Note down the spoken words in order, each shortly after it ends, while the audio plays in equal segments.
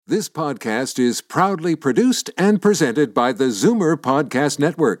This podcast is proudly produced and presented by the Zoomer Podcast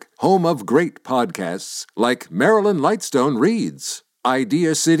Network, home of great podcasts like Marilyn Lightstone Reads,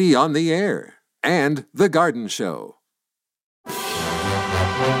 Idea City on the Air, and The Garden Show.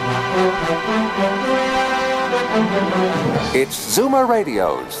 It's Zoomer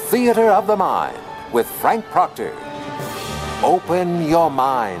Radio's Theater of the Mind with Frank Proctor. Open your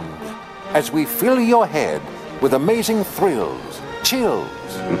mind as we fill your head with amazing thrills, chills,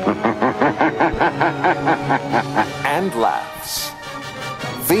 and laughs.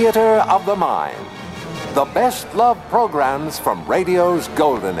 Theater of the Mind. The best love programs from radio's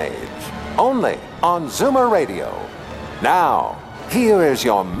golden age. Only on Zoomer Radio. Now, here is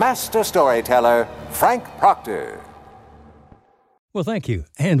your master storyteller, Frank Proctor. Well, thank you,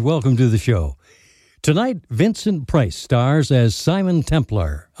 and welcome to the show. Tonight, Vincent Price stars as Simon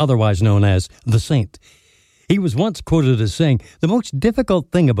Templar, otherwise known as the Saint. He was once quoted as saying, the most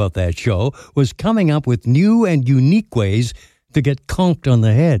difficult thing about that show was coming up with new and unique ways to get conked on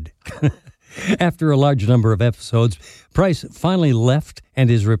the head. After a large number of episodes, Price finally left, and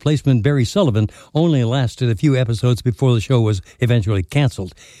his replacement, Barry Sullivan, only lasted a few episodes before the show was eventually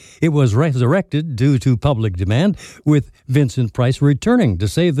canceled. It was resurrected due to public demand, with Vincent Price returning to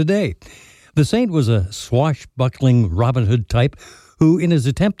save the day. The Saint was a swashbuckling Robin Hood type who, in his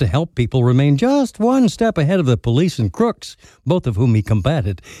attempt to help people, remained just one step ahead of the police and crooks, both of whom he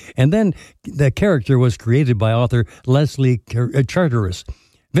combated. And then the character was created by author Leslie Charteris.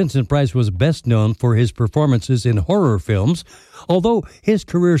 Vincent Price was best known for his performances in horror films, although his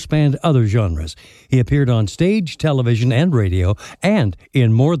career spanned other genres. He appeared on stage, television, and radio, and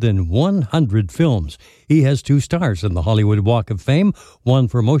in more than 100 films. He has 2 stars in the Hollywood Walk of Fame, one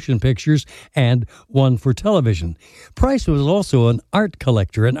for motion pictures and one for television. Price was also an art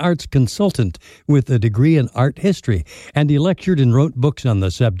collector and arts consultant with a degree in art history, and he lectured and wrote books on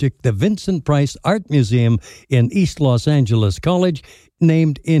the subject. The Vincent Price Art Museum in East Los Angeles College,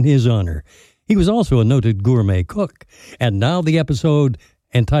 named in his honor. He was also a noted gourmet cook. And now the episode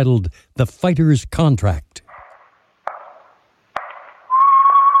entitled The Fighter's Contract.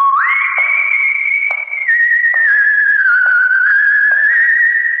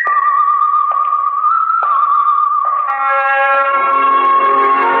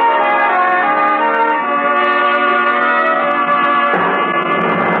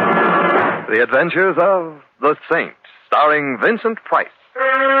 The Adventures of the Saint, starring Vincent Price. The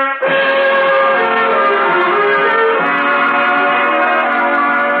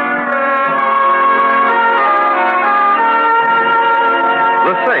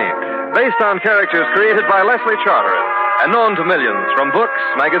Saint, based on characters created by Leslie Charteris and known to millions from books,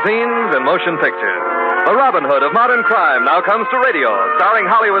 magazines, and motion pictures. The Robin Hood of modern crime now comes to radio, starring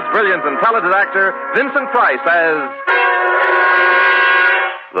Hollywood's brilliant and talented actor Vincent Price as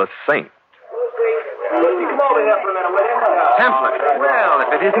the Saint. Templar. Well,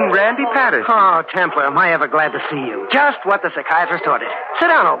 if it isn't Randy Patterson. Oh, Templar, am I ever glad to see you. Just what the psychiatrist ordered. Sit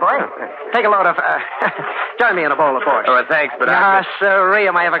down, old boy. Take a load of, join me in a bowl of porridge. Oh, thanks, but sirree,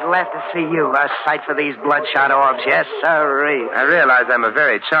 am I ever glad to see you. A sight for these bloodshot orbs. Yes, sirree. I realize I'm a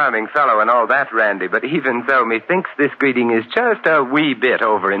very charming fellow and all that, Randy, but even so, methinks this greeting is just a wee bit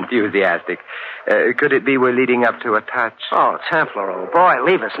over-enthusiastic. Could it be we're leading up to a touch? Oh, Templar, old boy,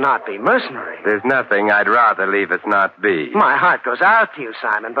 leave us not be mercenary. There's nothing I'd rather leave us not be. My heart goes out to you,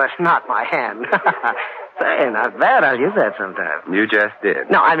 Simon, but not my hand. Say, not bad. I'll use that sometime. You just did.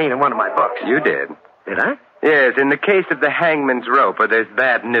 No, I mean in one of my books. You did. Did I? Yes, in the case of the hangman's rope, or there's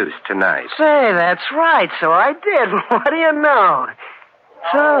bad news tonight. Say, that's right. So I did. What do you know?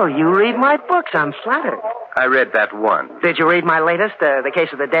 So, you read my books. I'm flattered. I read that one. Did you read my latest, the case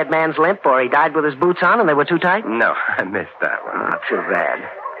of the dead man's limp, or he died with his boots on and they were too tight? No, I missed that one. Oh, too bad.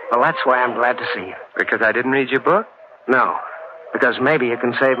 Well, that's why I'm glad to see you. Because I didn't read your book? No, because maybe you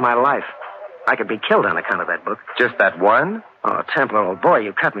can save my life. I could be killed on account of that book. Just that one? Oh, Templar, old boy,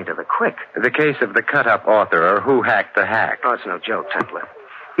 you cut me to the quick. The case of the cut-up author, or who hacked the hack. Oh, it's no joke, Templar.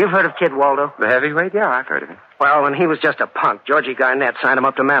 You've heard of Kid Waldo? The heavyweight? Yeah, I've heard of him. Well, when he was just a punk, Georgie Garnett signed him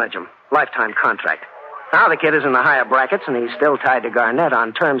up to manage him. Lifetime contract. Now the kid is in the higher brackets, and he's still tied to Garnett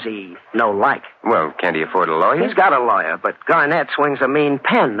on terms he no like. Well, can't he afford a lawyer? He's got a lawyer, but Garnett swings a mean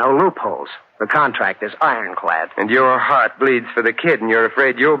pen, no loopholes. The contract is ironclad. And your heart bleeds for the kid, and you're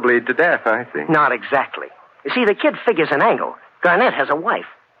afraid you'll bleed to death, I see. Not exactly. You see, the kid figures an angle. Garnett has a wife.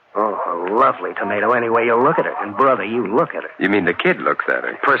 Oh, a lovely tomato any way you look at her. And, brother, you look at her. You mean the kid looks at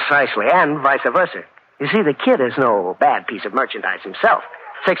her? Precisely, and vice versa. You see, the kid is no bad piece of merchandise himself.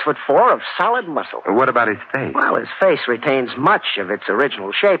 6'4" of solid muscle. What about his face? Well, his face retains much of its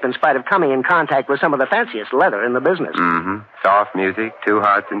original shape in spite of coming in contact with some of the fanciest leather in the business. Mm-hmm. Soft music, 2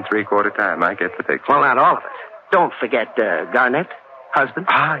 hearts in 3/4 time. I get the picture. Well, not all of it. Don't forget Garnett, husband.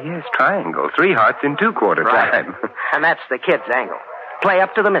 Ah, yes, triangle. 3 hearts in 2/4 time. And that's the kid's angle. Play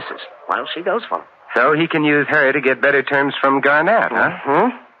up to the missus. Well, she goes for him. So he can use her to get better terms from Garnett, huh?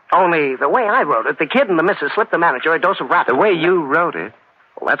 Mm-hmm. Only the way I wrote it, the kid and the missus slipped the manager a dose of rap. The way you wrote it?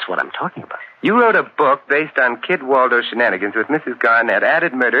 Well, that's what I'm talking about. You wrote a book based on Kid Waldo's shenanigans with Mrs. Garnett,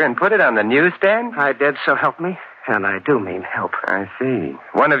 added murder, and put it on the newsstand? I did, so help me. And I do mean help. I see.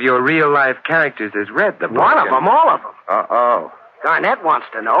 One of your real-life characters has read the book. One of them, all of them. Uh-oh. Garnett wants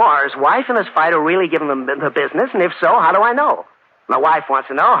to know, are his wife and his fighter really giving them the business? And if so, how do I know? My wife wants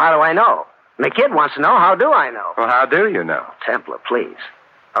to know, how do I know? And the kid wants to know, how do I know? Well, how do you know? Templar, please.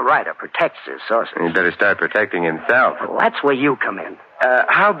 A writer protects his sources. He'd better start protecting himself. Well, that's where you come in.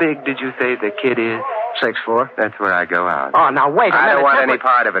 How big did you say the kid is? 6'4". That's where I go out. Oh, now wait a minute. I don't want any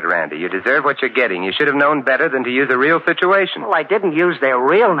part of it, Randy. You deserve what you're getting. You should have known better than to use a real situation. Well, I didn't use their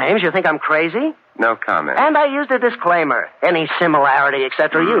real names. You think I'm crazy? No comment. And I used a disclaimer. Any similarity,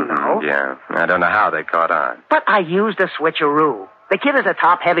 etc., you know. Yeah, I don't know how they caught on. But I used a switcheroo. The kid is a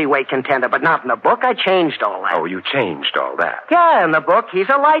top heavyweight contender, but not in the book. I changed all that. Oh, you changed all that. Yeah, in the book, he's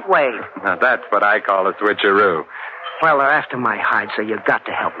a lightweight. Now, that's what I call a switcheroo. Well, they're after my hide, so you've got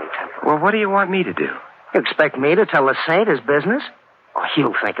to help me, Temple. Well, what do you want me to do? You expect me to tell the Saint his business? Oh,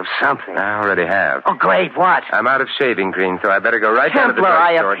 you think of something. I already have. Oh, great, what? I'm out of shaving cream, so I better go right down to the Templar,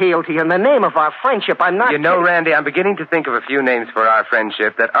 I drugstore. appeal to you in the name of our friendship. I'm not... You know, kidding. Randy, I'm beginning to think of a few names for our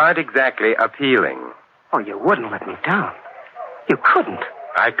friendship that aren't exactly appealing. Oh, you wouldn't let me down. You couldn't.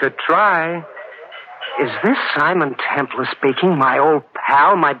 I could try. Is this Simon Templar speaking, my old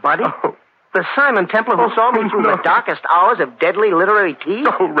pal, my buddy? Oh. The Simon Templar who saw me through the darkest hours of deadly literary tea?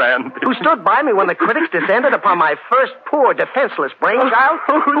 Oh, Randy. Who stood by me when the critics descended upon my first poor, defenseless brainchild?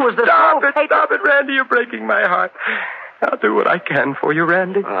 Who was the sole patron... Stop it, Randy. You're breaking my heart. I'll do what I can for you,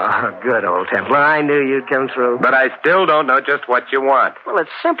 Randy. Oh, good old Templar. I knew you'd come through. But I still don't know just what you want. Well,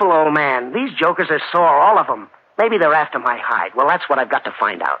 it's simple, old man. These jokers are sore, all of them. Maybe they're after my hide. Well, that's what I've got to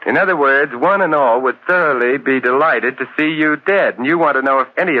find out. In other words, one and all would thoroughly be delighted to see you dead, and you want to know if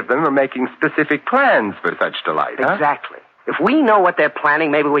any of them are making specific plans for such delight, huh? Exactly. If we know what they're planning,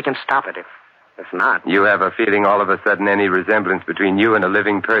 maybe we can stop it. If not... You have a feeling all of a sudden any resemblance between you and a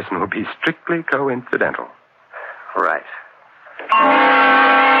living person will be strictly coincidental. Right.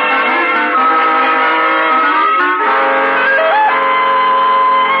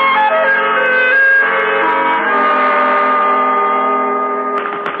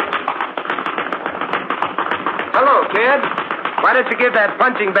 Hello, kid. Why don't you give that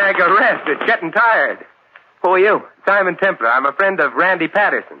punching bag a rest? It's getting tired. Who are you? Simon Templar. I'm a friend of Randy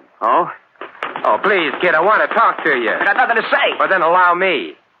Patterson. Oh? Oh, please, kid, I want to talk to you. I got nothing to say. Well, then allow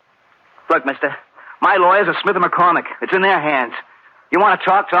me. Look, mister, my lawyers are Smith & McCormick. It's in their hands. You want to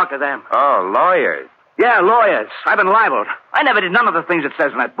talk to them. Oh, lawyers. Yeah, lawyers. I've been libeled. I never did none of the things it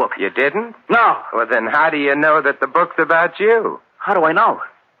says in that book. You didn't? No. Well, then how do you know that the book's about you? How do I know?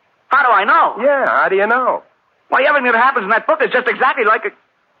 How do I know? Yeah, how do you know? Why, everything that happens in that book is just exactly like it.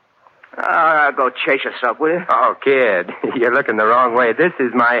 Go chase yourself, will you? Oh, kid, you're looking the wrong way. This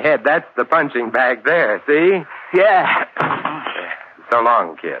is my head. That's the punching bag there, see? Yeah. So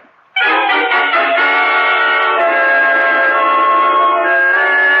long, kid.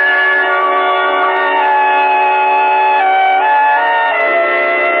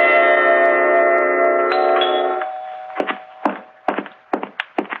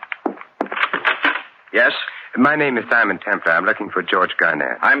 Yes? My name is Simon Templar. I'm looking for George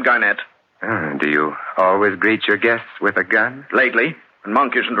Garnett. I'm Garnett. Do you always greet your guests with a gun? Lately, when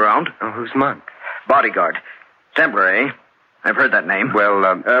Monk isn't around. Oh, who's Monk? Bodyguard. Templar, eh? I've heard that name. Well,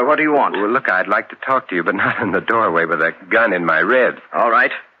 what do you want? Well, look, I'd like to talk to you, but not in the doorway with a gun in my ribs. All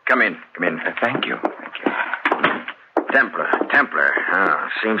right. Come in. Come in. Thank you. Thank you. Templar.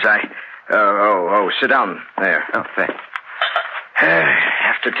 Seems I... sit down. There. Oh, thanks.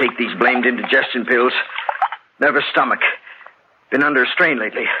 Have to take these blamed indigestion pills. Nervous stomach. Been under a strain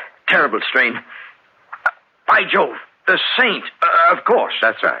lately. Terrible strain. By Jove, the Saint. Of course.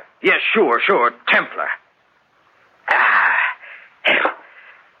 That's right. Yes, sure. Templar.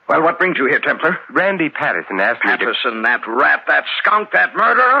 Well, what brings you here, Templar? Randy Patterson asked me to... Patterson, that rat, that skunk, that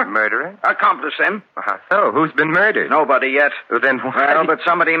murderer? Murderer? Accomplice him. So, who's been murdered? Nobody yet. Well, then why... Well, but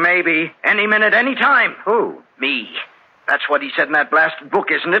somebody may be. Any minute, any time. Who? Me. That's what he said in that blasted book,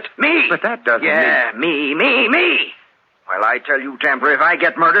 isn't it? Me. But that doesn't Yeah, me. Well, I tell you, Templar, if I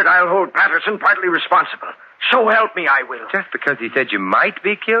get murdered, I'll hold Patterson partly responsible. So help me, I will. Just because he said you might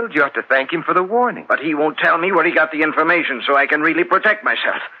be killed, you ought to thank him for the warning. But he won't tell me where he got the information so I can really protect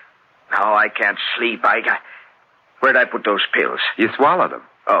myself. Now I can't sleep. Where'd I put those pills? You swallowed them.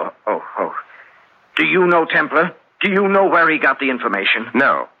 Oh. Do you know, Templar? Do you know where he got the information?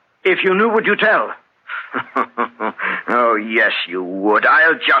 No. If you knew, would you tell? Oh, yes, you would.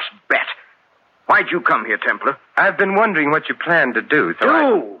 I'll just bet. Why'd you come here, Templar? I've been wondering what you plan to do,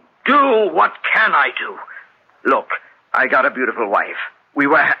 so Do? What can I do? Look, I got a beautiful wife. We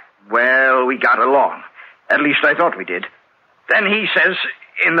got along. At least I thought we did. Then he says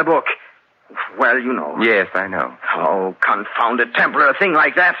in the book, well, you know. Yes, I know. Oh, confound it, Templar, a thing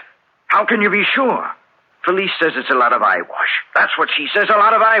like that. How can you be sure? Felice says it's a lot of eyewash. That's what she says, a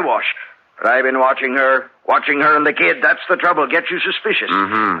lot of eyewash. But I've been watching her and the kid. That's the trouble. Get you suspicious.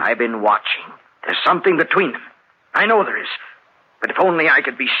 Mm-hmm. I've been watching. There's something between them. I know there is. But if only I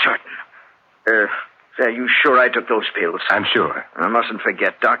could be certain. Are you sure I took those pills? I'm sure. I mustn't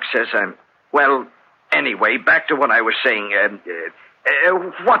forget. Doc says I'm... Well, anyway, back to what I was saying.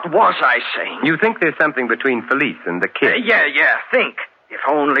 What was I saying? You think there's something between Felice and the kid? Yeah, think. If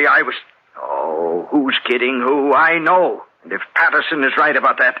only I was... Oh, who's kidding who? I know. And if Patterson is right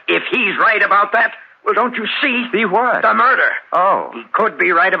about that, if he's right about that, well, don't you see? See what? The murder. Oh. He could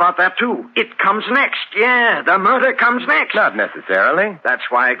be right about that, too. It comes next. Yeah, the murder comes next. Not necessarily. That's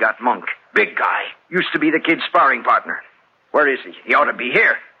why I got Monk. Big guy. Used to be the kid's sparring partner. Where is he? He ought to be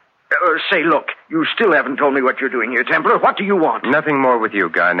here. Say, look, you still haven't told me what you're doing here, Templar. What do you want? Nothing more with you,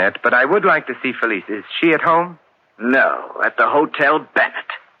 Garnett, but I would like to see Felice. Is she at home? No, at the Hotel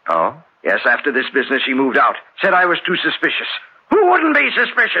Bennett. Oh? Yes, after this business, she moved out. Said I was too suspicious. Who wouldn't be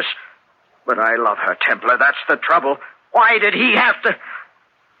suspicious? But I love her, Templar. That's the trouble. Why did he have to...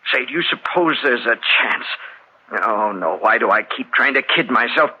 Say, do you suppose there's a chance? Oh, no. Why do I keep trying to kid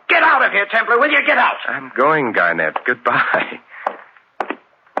myself? Get out of here, Templar. Will you get out? I'm going, Garnett. Goodbye.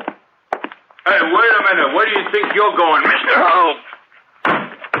 Hey, wait a minute. Where do you think you're going, mister? Oh.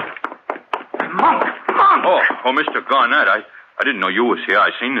 Monk! Oh, Mr. Garnett, I didn't know you was here.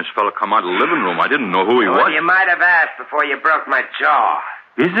 I seen this fella come out of the living room. I didn't know who he was. Well, you might have asked before you broke my jaw.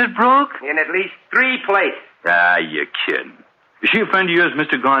 Is it broke? In at least 3 places. Ah, you're kidding. Is she a friend of yours,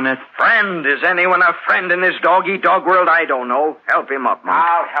 Mr. Garnett? Friend? Is anyone a friend in this dog-eat-dog world? I don't know. Help him up, Monk.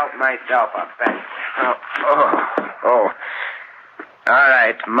 I'll help myself up, thanks. Oh. All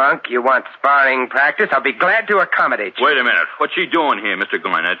right, Monk, you want sparring practice? I'll be glad to accommodate you. Wait a minute. What's she doing here, Mr.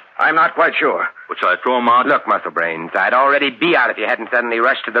 Garnett? I'm not quite sure. What, shall I throw him out? Look, Muscle Brains, I'd already be out if you hadn't suddenly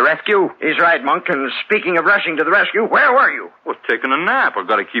rushed to the rescue. He's right, Monk. And speaking of rushing to the rescue, where were you? Well, taking a nap. I've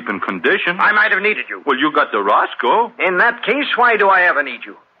got to keep in condition. I might have needed you. Well, you got the Roscoe. In that case, why do I ever need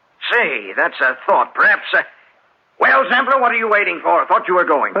you? Say, that's a thought. Perhaps... Well, Templar, what are you waiting for? I thought you were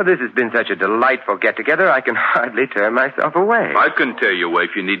going. Well, this has been such a delightful get-together, I can hardly tear myself away. I can tear you away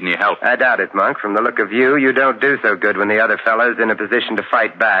if you need any help. I doubt it, Monk. From the look of you, you don't do so good when the other fellow's in a position to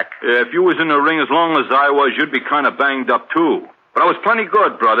fight back. If you was in the ring as long as I was, you'd be kind of banged up, too. But I was plenty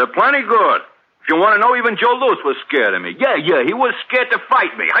good, brother. Plenty good. If you want to know, even Joe Louis was scared of me. Yeah, he was scared to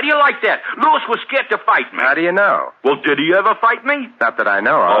fight me. How do you like that? Louis was scared to fight me. How do you know? Well, did he ever fight me? Not that I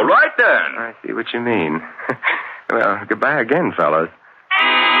know of. All right, then. I see what you mean. Well, goodbye again, fellas.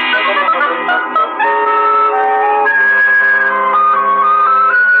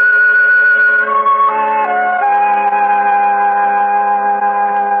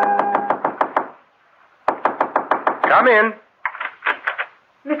 Come in.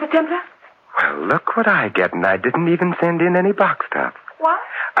 Mr. Templar? Well, look what I get, and I didn't even send in any box tops. What?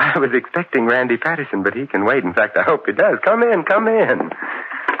 I was expecting Randy Patterson, but he can wait. In fact, I hope he does. Come in.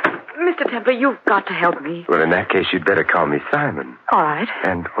 Mr. Templar, you've got to help me. Well, in that case, you'd better call me Simon. All right.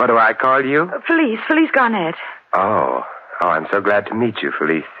 And what do I call you? Felice Garnett. Oh, I'm so glad to meet you,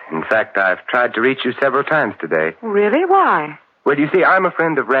 Felice. In fact, I've tried to reach you several times today. Really? Why? Well, you see, I'm a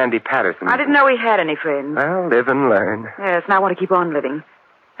friend of Randy Patterson. I didn't know he had any friends. Well, live and learn. Yes, and I want to keep on living.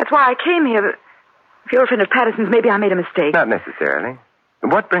 That's why I came here. But if you're a friend of Patterson's, maybe I made a mistake. Not necessarily.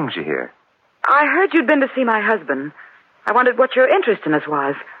 What brings you here? I heard you'd been to see my husband. I wondered what your interest in us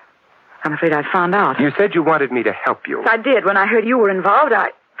was. I'm afraid I found out. You said you wanted me to help you. Yes, I did. When I heard you were involved, I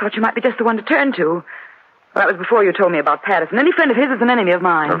thought you might be just the one to turn to. Well, that was before you told me about Patterson. Any friend of his is an enemy of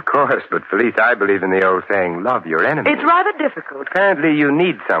mine. Of course, but Felice, I believe in the old saying, love your enemy. It's rather difficult. Apparently you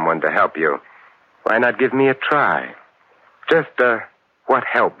need someone to help you. Why not give me a try? Just, what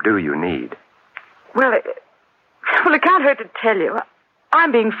help do you need? Well, it can't hurt to tell you.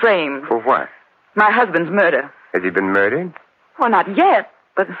 I'm being framed. For what? My husband's murder. Has he been murdered? Well, not yet,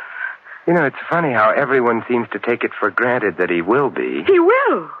 but... You know, it's funny how everyone seems to take it for granted that he will be. He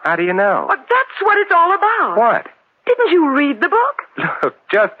will. How do you know? Well, that's That's what it's all about. What? Didn't you read the book? Look,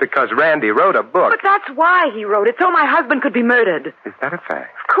 just because Randy wrote a book... But that's why he wrote it, so my husband could be murdered. Is that a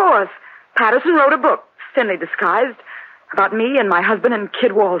fact? Of course. Patterson wrote a book, thinly disguised, about me and my husband and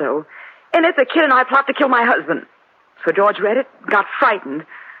Kid Waldo. In it, the kid and I plot to kill my husband. So George read it, got frightened.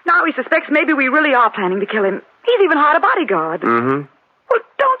 Now he suspects maybe we really are planning to kill him. He's even hired a bodyguard. Mm-hmm. Well,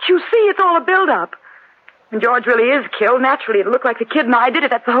 don't you see? It's all a build-up. And George really is killed. Naturally, it'll look like the kid and I did it.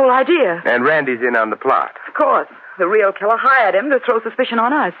 That's the whole idea. And Randy's in on the plot. Of course. The real killer hired him to throw suspicion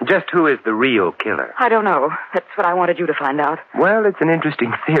on us. Just who is the real killer? I don't know. That's what I wanted you to find out. Well, it's an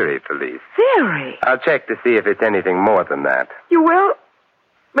interesting theory, Felice. Theory? I'll check to see if it's anything more than that. You will?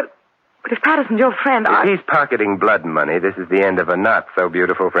 But if Patterson's your friend, If he's pocketing blood money, this is the end of a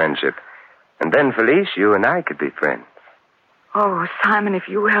not-so-beautiful friendship. And then, Felice, you and I could be friends. Oh, Simon, if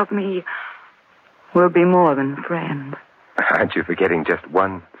you help me, we'll be more than friends. Aren't you forgetting just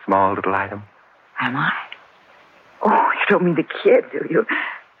one small little item? Am I? Oh, you don't mean the kid, do you?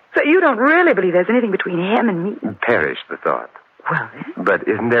 So you don't really believe there's anything between him and me? Perish the thought. Well, then. But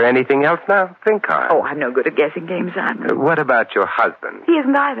isn't there anything else now? Think hard. Oh, I'm no good at guessing games, Simon. What about your husband? He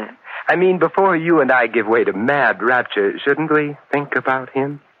isn't either. I mean, before you and I give way to mad rapture, shouldn't we think about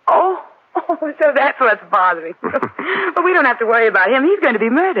him? Oh, so that's what's bothering you. But we don't have to worry about him. He's going to be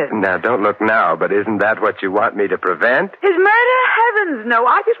murdered. Now, don't look now, but isn't that what you want me to prevent? His murder? Heavens, no.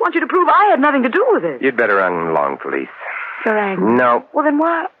 I just want you to prove I had nothing to do with it. You'd better run along, Felice. You're angry? No. Well, then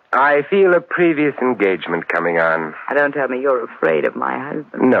what? I feel a previous engagement coming on. Don't tell me you're afraid of my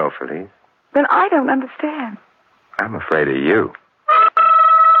husband. No, Felice. Then I don't understand. I'm afraid of you.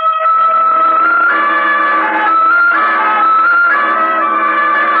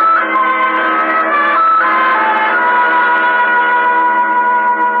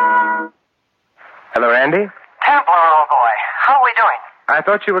 Hello, Randy? Templar, old boy. How are we doing? I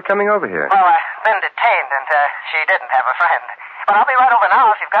thought you were coming over here. Well, I've been detained, and she didn't have a friend. But I'll be right over now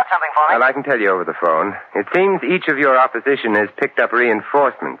if you've got something for me. Well, I can tell you over the phone. It seems each of your opposition has picked up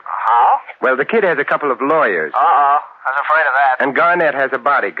reinforcements. How? Well, the kid has a couple of lawyers. Uh-oh. I was afraid of that. And Garnett has a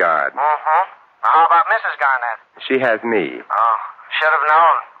bodyguard. Mm-hmm. How about Mrs. Garnett? She has me. Oh, should have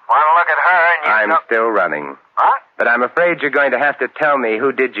known. One look at her and you I'm still running. What? But I'm afraid you're going to have to tell me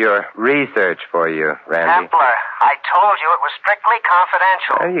who did your research for you, Randy. Templar, I told you it was strictly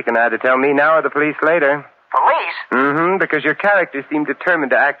confidential. Well, you can either tell me now or the police later. Police? Mm-hmm, because your characters seem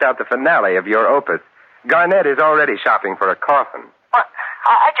determined to act out the finale of your opus. Garnett is already shopping for a coffin. What?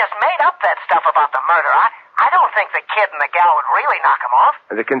 I just made up that stuff about the murder. I don't think the kid and the gal would really knock him off.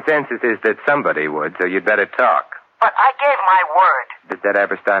 The consensus is that somebody would, so you'd better talk. But I gave my word. Did that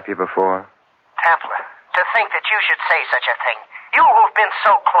ever stop you before? Templar, to think that you should say such a thing. You who've been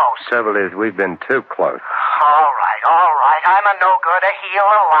so close. Trouble is, we've been too close. All right. I'm a no-good, a heel,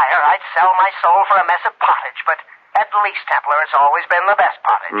 a liar. I'd sell my soul for a mess of pottage, but at least, Templar, it's always been the best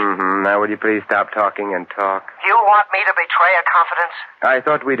pottage. Mm-hmm. Now, will you please stop talking and talk? You want me to betray a confidence? I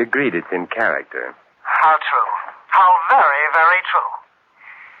thought we'd agreed it's in character. How true. How very, very true.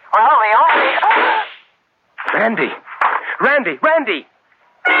 Well, the only... Randy! Randy! Randy!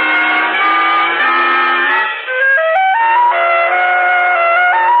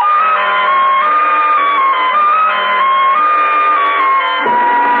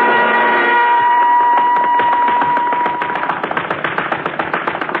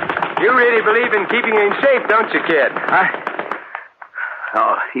 You really believe in keeping in shape, don't you, kid?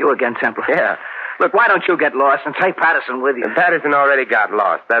 Oh, you again, Templar? Yeah. Look, why don't you get lost and take Patterson with you? Patterson already got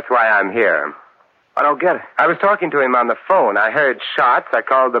lost. That's why I'm here. I don't get it. I was talking to him on the phone. I heard shots. I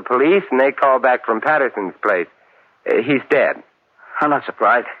called the police, and they called back from Patterson's place. He's dead. I'm not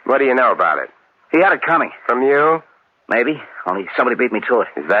surprised. What do you know about it? He had it coming. From you? Maybe. Only somebody beat me to it.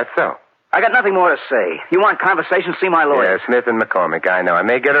 Is that so? I got nothing more to say. You want conversation? See my lawyer. Yeah, Smith and McCormick. I know. I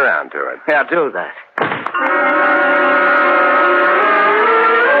may get around to it. Yeah, do that.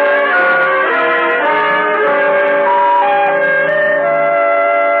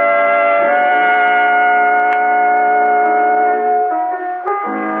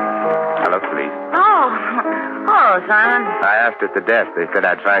 Simon. I asked at the desk. They said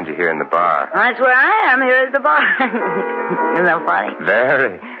I'd find you here in the bar. That's where I am. Here is the bar. Isn't that funny?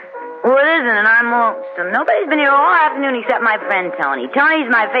 Very. Well, it isn't, and I'm lonesome. Nobody's been here all afternoon except my friend Tony.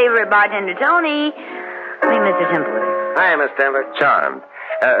 Tony's my favorite bartender. Tony. Meet Mr. Templar. Hi, Miss Templar. Charmed.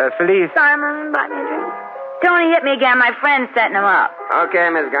 Felice. Simon, buy me a drink. Tony hit me again. My friend's setting him up. Okay,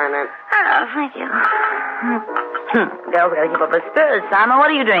 Miss Garnett. Oh, thank you. Girls gotta keep up her spirits, Simon. What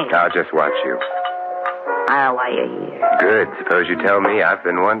are you drinking? I'll just watch you. I know why you're here. Good. Suppose you tell me. I've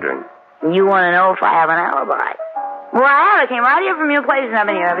been wondering. You want to know if I have an alibi? Well, I have. I came right here from your place, and I've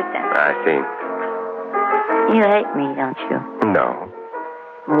been here ever since. I see. You hate me, don't you? No.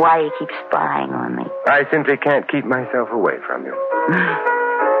 Why do you keep spying on me? I simply can't keep myself away from you.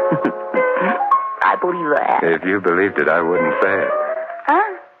 I believe that. If you believed it, I wouldn't say it.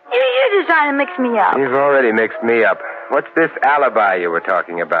 Huh? You're just trying to mix me up. You've already mixed me up. What's this alibi you were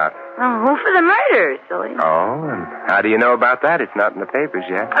talking about? Oh, for the murder, silly. Oh, and how do you know about that? It's not in the papers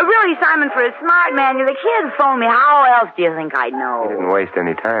yet. Really, Simon, for a smart man, the kid phoned me. How else do you think I'd know? He didn't waste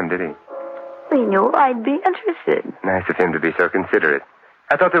any time, did he? He knew I'd be interested. Nice of him to be so considerate.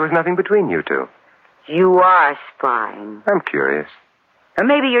 I thought there was nothing between you two. You are spying. I'm curious. Or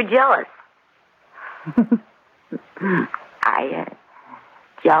maybe you're jealous.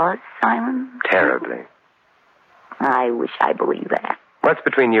 Jealous, Simon? Terribly. I wish I believed that. What's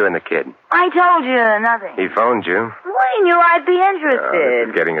between you and the kid? I told you nothing. He phoned you. Well, he knew I'd be This interested.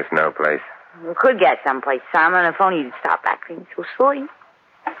 is getting us no place. We could get someplace, Simon, if only you'd stop acting so silly.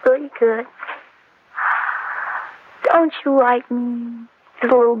 So you could. Don't you like me?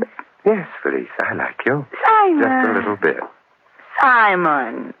 Just a little bit. Yes, Felice, I like you. Simon. Just a little bit.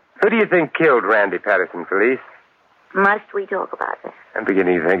 Simon. Who do you think killed Randy Patterson, Felice? Must we talk about this? I'm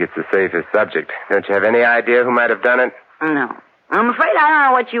beginning to think it's the safest subject. Don't you have any idea who might have done it? No. I'm afraid I don't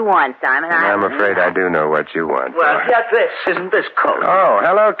know what you want, Simon. I'm afraid I do know what you want. Well, get this. Isn't this cold? Oh,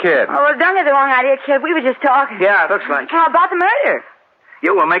 hello, kid. Oh, well, don't get the wrong idea, kid. We were just talking. Yeah, looks like. How about the murder?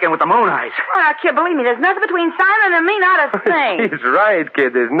 You were making with the moon eyes. Oh, kid, believe me, there's nothing between Simon and me, not a thing. She's right,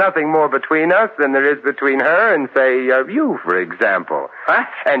 kid. There's nothing more between us than there is between her and, say, you, for example. Huh?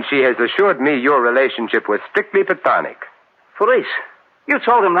 And she has assured me your relationship was strictly platonic. Police. You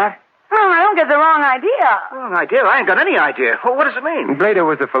told him that. No, I don't get the wrong idea. Wrong idea? I ain't got any idea. Well, what does it mean? Plato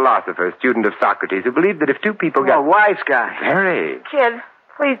was a philosopher, student of Socrates, who believed that if two people got... A wise guy. Very. Kid,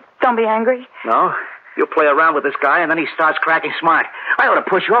 please don't be angry. No. You play around with this guy, and then he starts cracking smart. I ought to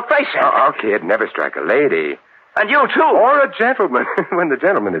push your face in. Oh, kid, never strike a lady. And you, too. Or a gentleman, when the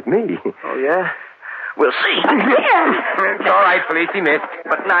gentleman is me. Oh, yeah? We'll see. It's all right, Felice, he missed.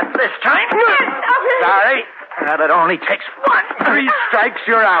 But not this time. Sorry. That only takes one. 3 strikes,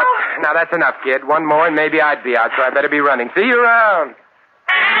 you're out. Now, that's enough, kid. One more, and maybe I'd be out, so I better be running. See you around.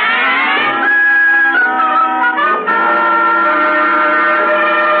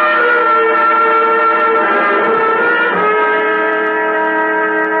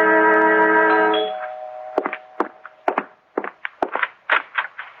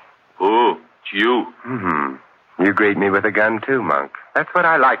 Oh, it's you. You greet me with a gun, too, Monk. That's what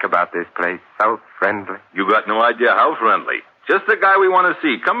I like about this place. So friendly. You got no idea how friendly. Just the guy we want to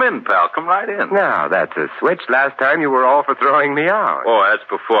see. Come in, pal. Come right in. Now, that's a switch. Last time you were all for throwing me out. Oh, that's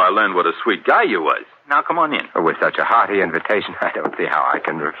before I learned what a sweet guy you was. Now, come on in. Oh, with such a hearty invitation, I don't see how I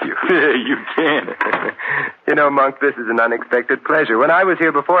can refuse. You can. You know, Monk, this is an unexpected pleasure. When I was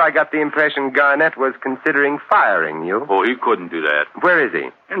here before, I got the impression Garnett was considering firing you. Oh, he couldn't do that. Where is he?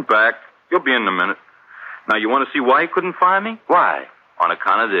 In back. You'll be in a minute. Now, you want to see why he couldn't fire me? Why? On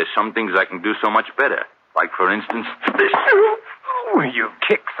account of there's some things I can do so much better. Like, for instance, this. Oh, you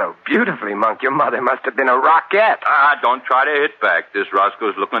kick so beautifully, Monk. Your mother must have been a rocket. Don't try to hit back. This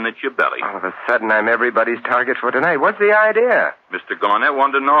Roscoe's looking at your belly. All of a sudden, I'm everybody's target for tonight. What's the idea? Mr. Garnett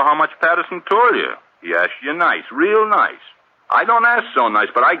wanted to know how much Patterson told you. He asked you nice, real nice. I don't ask so nice,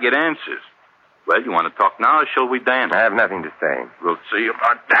 but I get answers. Well, you want to talk now, or shall we dance? I have nothing to say. We'll see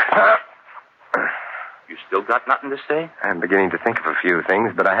about that. You still got nothing to say? I'm beginning to think of a few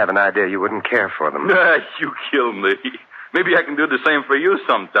things, but I have an idea you wouldn't care for them. You kill me. Maybe I can do the same for you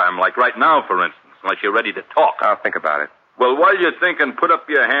sometime, like right now, for instance, unless you're ready to talk. I'll think about it. Well, while you're thinking, put up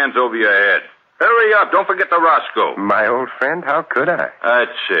your hands over your head. Hurry up. Don't forget the Roscoe. My old friend? How could I?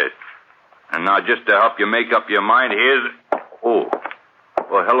 That's it. And now, just to help you make up your mind, here's... Oh.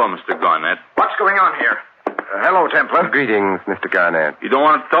 Well, hello, Mr. Garnett. What's going on here? Hello, Templar. Greetings, Mr. Garnett. You don't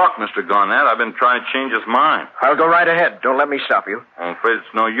want to talk, Mr. Garnett. I've been trying to change his mind. I'll go right ahead. Don't let me stop you. I'm afraid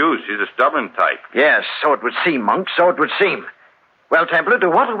it's no use. He's a stubborn type. Yes, so it would seem, Monk. So it would seem. Well, Templar, to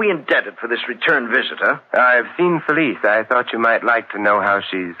what are we indebted for this return visitor? I've seen Felice. I thought you might like to know how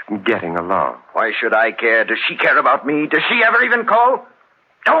she's getting along. Why should I care? Does she care about me? Does she ever even call?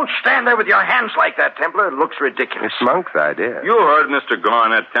 Don't stand there with your hands like that, Templar. It looks ridiculous. It's Monk's idea. You heard Mr.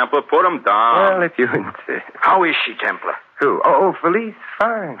 Garnett, Templar. Put him down. Well, if you insist. How is she, Templar? Who? Oh, Felice.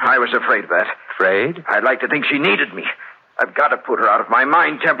 Fine. I was afraid of that. Afraid? I'd like to think she needed me. I've got to put her out of my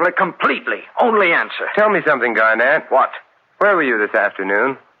mind, Templar, completely. Only answer. Tell me something, Garnett. What? Where were you this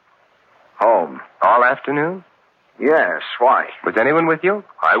afternoon? Home. All afternoon? Yes, why? Was anyone with you?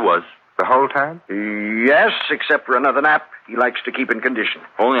 I was. The whole time? Yes, except for another nap. He likes to keep in condition.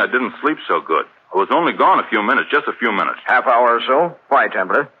 Only I didn't sleep so good. I was only gone a few minutes, just a few minutes. Half hour or so. Why,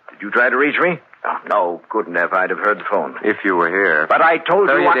 Templar? Did you try to reach me? Oh, no, couldn't have. I'd have heard the phone. If you were here. But I told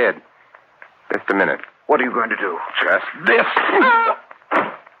So you... you did. Just a minute. What are you going to do? Just this.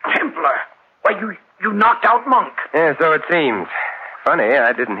 Templar. Why, you knocked out Monk. Yeah, so it seems. Funny,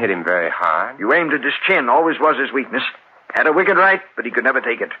 I didn't hit him very hard. You aimed at his chin. Always was his weakness. Had a wicked right, but he could never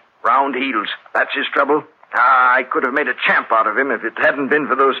take it. Round heels. That's his trouble. I could have made a champ out of him if it hadn't been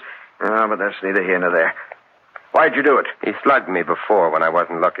for those... Oh, but that's neither here nor there. Why'd you do it? He slugged me before when I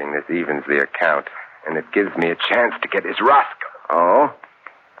wasn't looking. This evens the account. And it gives me a chance to get his rascal. Oh?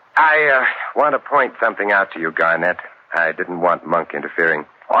 I want to point something out to you, Garnett. I didn't want Monk interfering.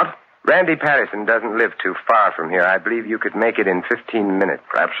 What? Randy Patterson doesn't live too far from here. I believe you could make it in 15 minutes.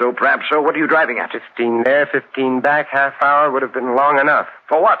 Perhaps so, perhaps so. What are you driving at? 15 there, 15 back, half hour would have been long enough.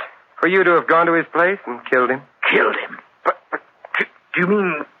 For what? For you to have gone to his place and killed him. Killed him? But do you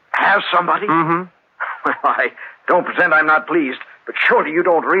mean have somebody? Mm-hmm. Well, I don't pretend I'm not pleased, but surely you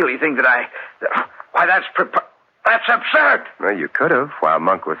don't really think that Why, that's absurd. Well, you could have while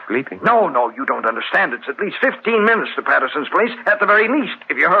Monk was sleeping. No, you don't understand. It's at least 15 minutes to Patterson's place, at the very least.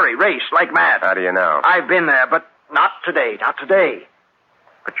 If you hurry, race like mad. How do you know? I've been there, but not today.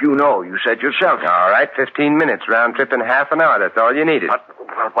 But you know, you said yourself. All right, 15 minutes, round trip in half an hour. That's all you needed. But,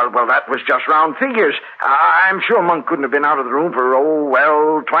 well, that was just round figures. I'm sure Monk couldn't have been out of the room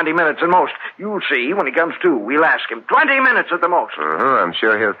for, 20 minutes at most. You'll see when he comes to. We'll ask him. 20 minutes at the most. I'm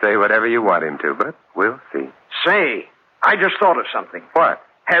sure he'll say whatever you want him to, but we'll see. Say, I just thought of something. What?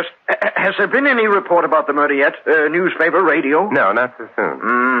 Has there been any report about the murder yet? Newspaper, radio? No, not so soon.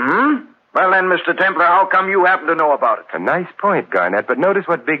 Mm-hmm. Well, then, Mr. Templar, how come you happen to know about it? A nice point, Garnett, but notice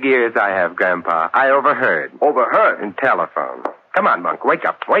what big ears I have, Grandpa. I overheard. Overheard? In telephone. Come on, Monk, wake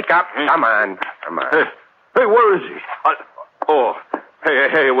up. Wake up. Come on. Hey, where is he?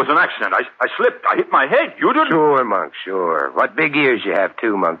 Hey, it was an accident. I slipped. I hit my head. You didn't? Sure, Monk, sure. What big ears you have,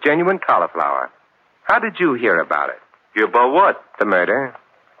 too, Monk. Genuine cauliflower. How did you hear about it? Hear about what? The murder.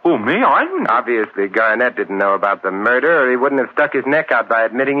 Who, me? I didn't. Obviously, Garnett didn't know about the murder, or he wouldn't have stuck his neck out by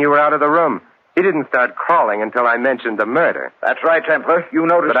admitting you were out of the room. He didn't start crawling until I mentioned the murder. That's right, Templar. You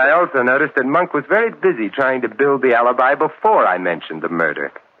noticed. But I also noticed that Monk was very busy trying to build the alibi before I mentioned the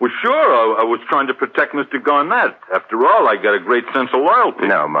murder. Well, sure. I was trying to protect Mr. Garnett. After all, I got a great sense of loyalty.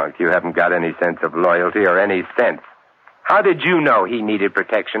 No, Monk, you haven't got any sense of loyalty or any sense. How did you know he needed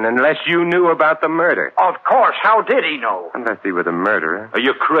protection unless you knew about the murder? Of course. How did he know? Unless he were the murderer. Are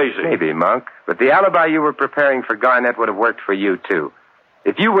you crazy? Maybe, Monk. But the alibi you were preparing for Garnett would have worked for you, too.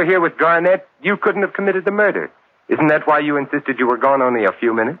 If you were here with Garnett, you couldn't have committed the murder. Isn't that why you insisted you were gone only a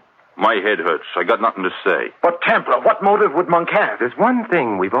few minutes? My head hurts. I got nothing to say. But, Templar, what motive would Monk have? There's one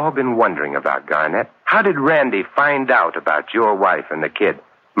thing we've all been wondering about, Garnett. How did Randy find out about your wife and the kid?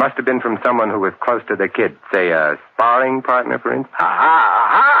 Must have been from someone who was close to the kid. Say, a sparring partner, for instance.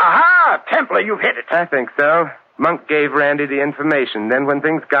 Aha! Templar, you've hit it. I think so. Monk gave Randy the information. Then when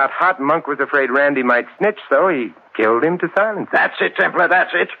things got hot, Monk was afraid Randy might snitch, so he killed him to silence him. That's it, Templar,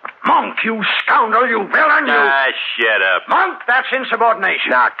 that's it. Monk, you scoundrel, you villain, you... Shut up. Monk, that's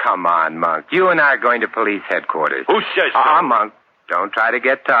insubordination. Now, come on, Monk. You and I are going to police headquarters. Who says so? Monk. Don't try to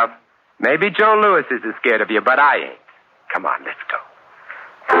get tough. Maybe Joe Louis is as scared of you, but I ain't. Come on, let's go.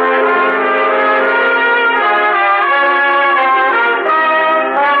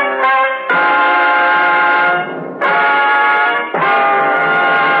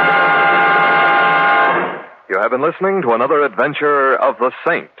 You have been listening to another adventure of the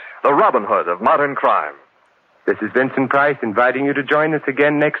Saint, the Robin Hood of modern crime. This is Vincent Price inviting you to join us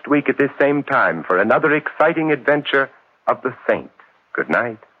again next week at this same time for another exciting adventure of the Saint. Good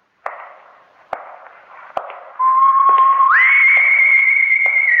night.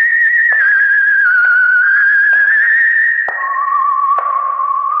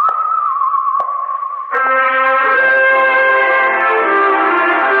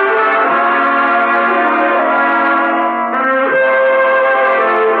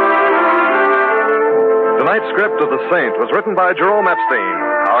 Tonight's script of The Saint was written by Jerome Epstein.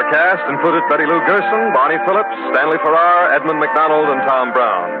 Our cast included Betty Lou Gerson, Bonnie Phillips, Stanley Farrar, Edmund McDonald, and Tom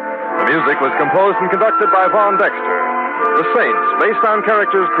Brown. The music was composed and conducted by Vaughn Dexter. The Saints, based on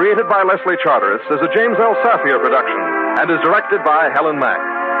characters created by Leslie Charteris, is a James L. Safier production and is directed by Helen Mack.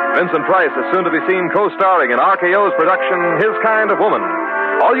 Vincent Price is soon to be seen co-starring in RKO's production, His Kind of Woman.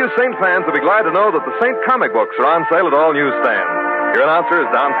 All you Saint fans will be glad to know that the Saint comic books are on sale at all newsstands. Your announcer is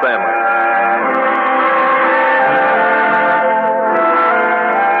Don Stanley.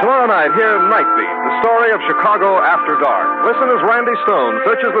 Tomorrow night, hear Night Beat, the story of Chicago after dark. Listen as Randy Stone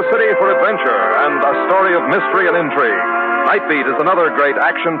searches the city for adventure and a story of mystery and intrigue. Night Beat is another great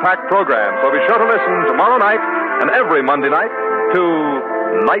action-packed program, so be sure to listen tomorrow night and every Monday night to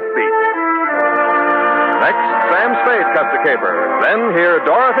Night Beat. Next, Sam Spade cuts a caper. Then hear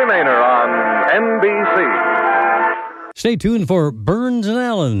Dorothy Maynor on NBC. Stay tuned for Burns and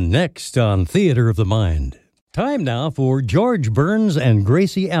Allen next on Theater of the Mind. Time now for George Burns and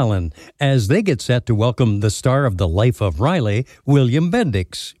Gracie Allen as they get set to welcome the star of The Life of Riley, William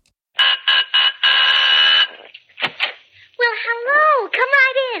Bendix. Well, hello. Come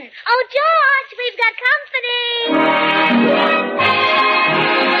right in. Oh, George, we've got company.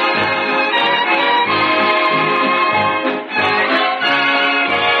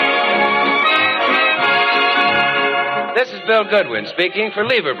 This is Bill Goodwin speaking for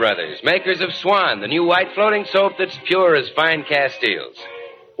Lever Brothers, makers of Swan, the new white floating soap that's pure as fine Castiles.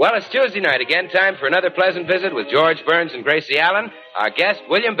 Well, it's Tuesday night again, time for another pleasant visit with George Burns and Gracie Allen, our guest,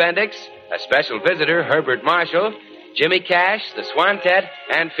 William Bendix, a special visitor, Herbert Marshall, Jimmy Cash, the Swantet,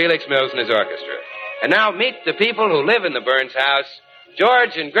 and Felix Mills and his orchestra. And now meet the people who live in the Burns house,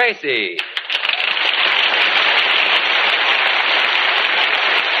 George and Gracie.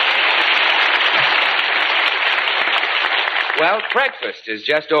 Well, breakfast is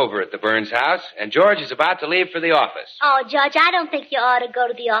just over at the Burns house, and George is about to leave for the office. Oh, George, I don't think you ought to go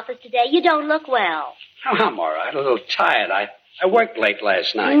to the office today. You don't look well. Oh, I'm all right. A little tired. I worked late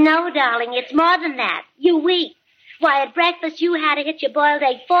last night. No, darling, it's more than that. You're weak. Why, at breakfast you had to hit your boiled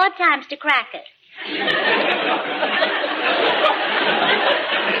egg 4 times to crack it.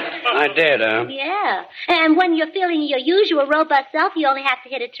 I did, huh? Yeah. And when you're feeling your usual robust self, you only have to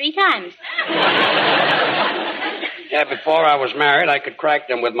hit it 3 times. Yeah, before I was married, I could crack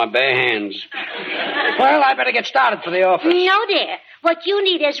them with my bare hands. Well, I better get started for the office. No, dear. What you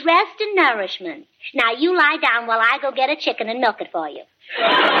need is rest and nourishment. Now, you lie down while I go get a chicken and milk it for you.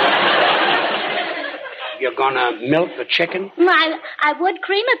 You're gonna milk the chicken? I would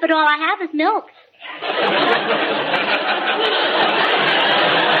cream it, but all I have is milk.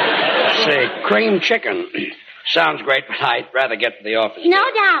 Say, cream chicken. Sounds great, but I'd rather get to the office. No,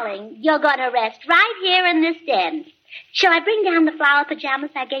 darling. You're going to rest right here in this den. Shall I bring down the flower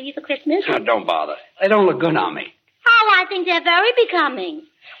pajamas I gave you for Christmas? Oh, don't bother. They don't look good on me. Oh, I think they're very becoming.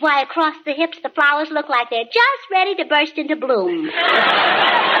 Why, across the hips, the flowers look like they're just ready to burst into bloom.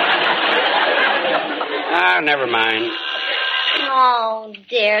 Ah, never mind. Oh,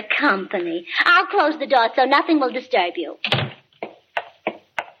 dear company. I'll close the door so nothing will disturb you.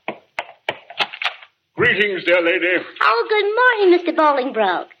 Greetings, dear lady. Oh, good morning, Mr.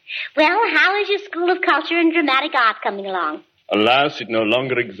 Bolingbroke. Well, how is your School of Culture and Dramatic Art coming along? Alas, it no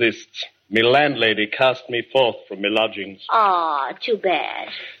longer exists. Me landlady cast me forth from me lodgings. Oh, too bad.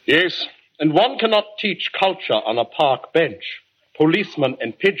 Yes, and one cannot teach culture on a park bench. Policemen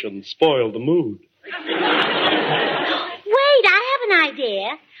and pigeons spoil the mood. Wait, I have an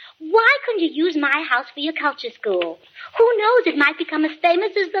idea. Why couldn't you use my house for your culture school? Who knows, it might become as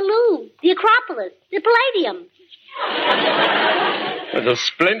famous as the Louvre, the Acropolis, the Palladium. It's a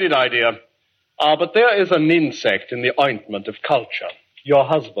splendid idea. But there is an insect in the ointment of culture. Your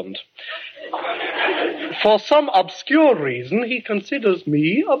husband. For some obscure reason, he considers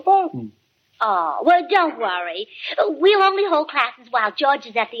me a bum. Oh, well, don't worry. We'll only hold classes while George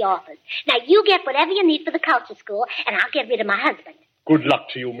is at the office. Now, you get whatever you need for the culture school, and I'll get rid of my husband. Good luck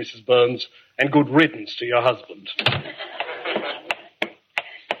to you, Mrs. Burns, and good riddance to your husband.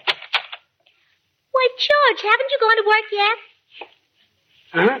 Why, George, haven't you gone to work yet?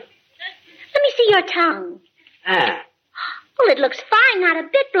 Huh? Let me see your tongue. Ah. Well, it looks fine, not a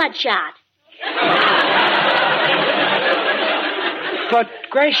bit bloodshot. But,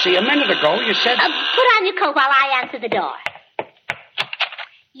 Gracie, a minute ago you said... Put on your coat while I answer the door.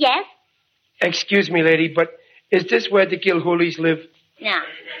 Yes? Excuse me, lady, but is this where the Gilhooleys live? No,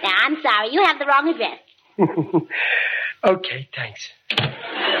 I'm sorry. You have the wrong address. Okay, thanks.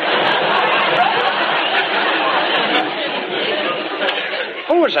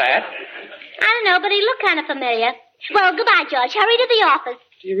 Who was that? I don't know, but he looked kind of familiar. Well, goodbye, George. Hurry to the office.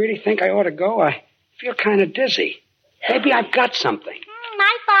 Do you really think I ought to go? I feel kind of dizzy. Maybe I've got something.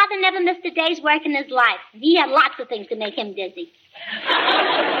 My father never missed a day's work in his life. He had lots of things to make him dizzy.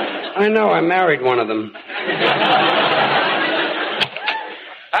 I know. I married one of them.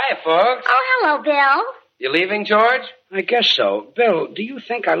 Hi, folks. Oh, hello, Bill. You leaving, George? I guess so. Bill, do you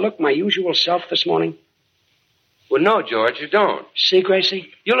think I look my usual self this morning? Well, no, George, you don't. See, Gracie?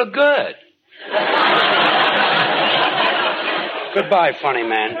 You look good. Goodbye, funny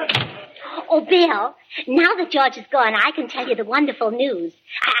man. Oh, Bill, now that George is gone, I can tell you the wonderful news.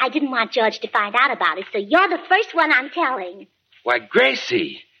 I didn't want George to find out about it, so you're the first one I'm telling. Why,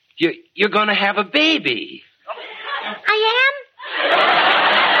 Gracie, you're going to have a baby. I am?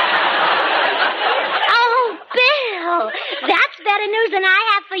 Oh, Bill, that's better news than I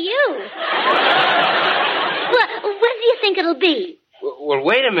have for you. Well, when do you think it'll be? Well,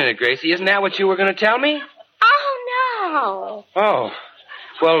 wait a minute, Gracie. Isn't that what you were going to tell me? Oh, no. Oh.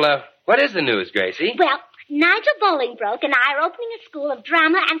 Well, what is the news, Gracie? Well, Nigel Bolingbroke and I are opening a school of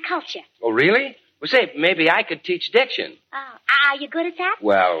drama and culture. Oh, really? Well, say, maybe I could teach diction. Oh, are you good at that?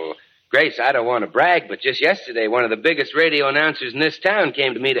 Well, Grace, I don't want to brag, but just yesterday, one of the biggest radio announcers in this town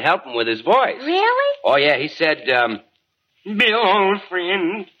came to me to help him with his voice. Really? Oh, yeah, he said, Bill, old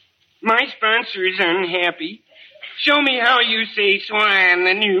friend, my sponsor is unhappy. Show me how you say Swan,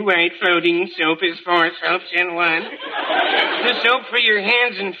 the new white floating soap is 4 soaps in one. The soap for your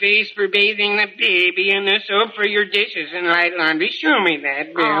hands and face for bathing the baby, and the soap for your dishes and light laundry. Show me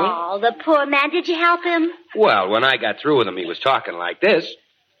that, Bill. Oh, the poor man. Did you help him? Well, when I got through with him, he was talking like this.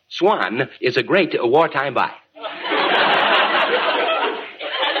 Swan is a great wartime buy.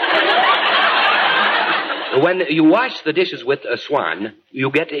 When you wash the dishes with a Swan, you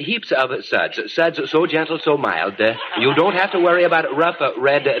get heaps of suds. Suds so gentle, so mild, you don't have to worry about rough,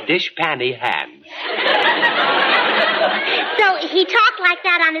 red dish panty hands. So he talked like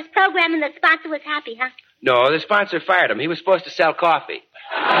that on his program and the sponsor was happy, huh? No, the sponsor fired him. He was supposed to sell coffee.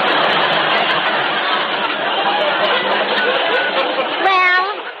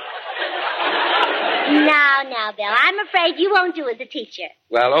 Now, Bill, I'm afraid you won't do as a teacher.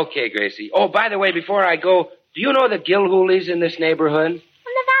 Well, okay, Gracie. Oh, by the way, before I go, do you know the Gilhoolies in this neighborhood? Well,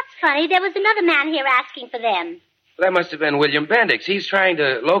 now, that's funny. There was another man here asking for them. Well, that must have been William Bendix. He's trying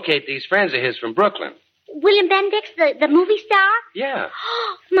to locate these friends of his from Brooklyn. William Bendix, the movie star? Yeah.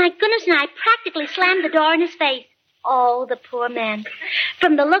 Oh, my goodness, and I practically slammed the door in his face. Oh, the poor man.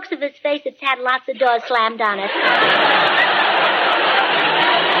 From the looks of his face, it's had lots of doors slammed on it.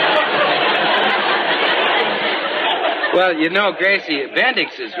 Well, you know, Gracie,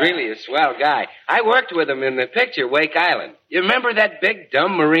 Bendix is really a swell guy. I worked with him in the picture Wake Island. You remember that big,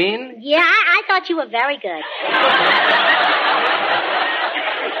 dumb Marine? Yeah, I thought you were very good.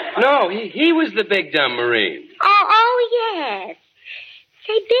 No, he was the big, dumb Marine. Oh, yes.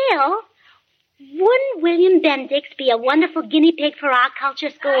 Say, Bill, wouldn't William Bendix be a wonderful guinea pig for our culture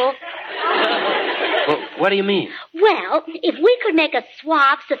school? Well, what do you mean? Well, if we could make a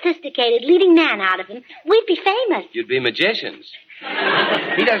suave, sophisticated leading man out of him, we'd be famous. You'd be magicians.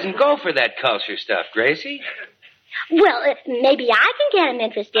 He doesn't go for that culture stuff, Gracie. Well, maybe I can get him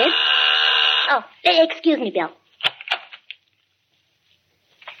interested. Oh, excuse me, Bill.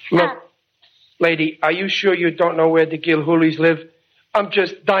 Look, lady, are you sure you don't know where the Gilhoolies live? I'm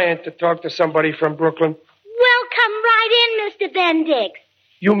just dying to talk to somebody from Brooklyn. Well, come right in, Mr. Bendix.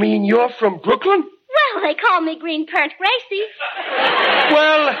 You mean you're from Brooklyn? Well, they call me Green Perch Gracie.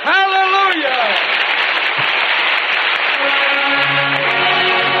 Well, hallelujah!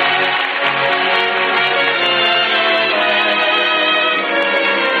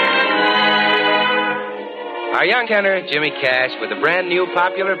 Our young tenor, Jimmy Cash, with a brand new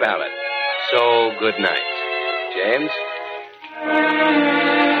popular ballad, So Good Night. James?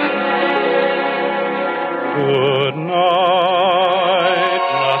 Good night,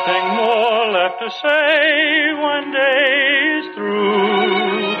 nothing more left to say when day's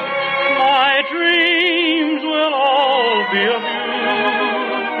through. My dreams will all be of you.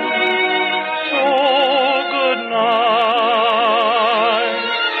 So good night.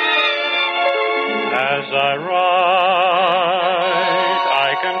 As I write,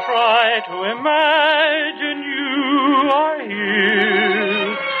 I can try to imagine you are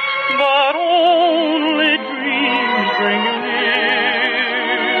here, but only dreams bring you near.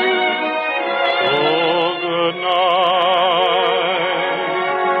 So good night.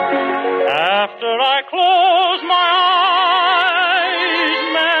 After I close my eyes,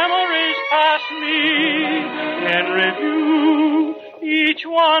 memories pass me in review, each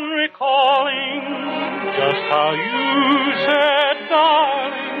one recalling just how you said,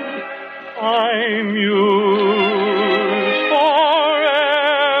 darling, I'm yours forever.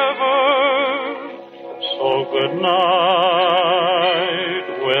 So good night.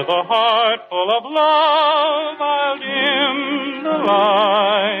 With a heart full of love, I'll dim the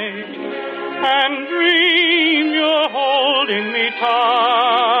light and dream you're holding me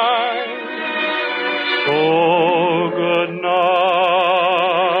tight. So good night.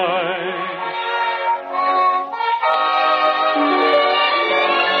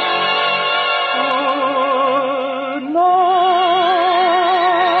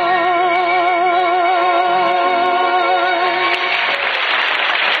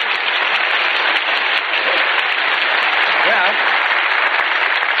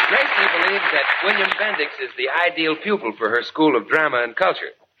 William Bendix is the ideal pupil for her School of Drama and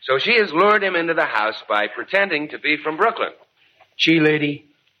Culture. So she has lured him into the house by pretending to be from Brooklyn. Gee, lady,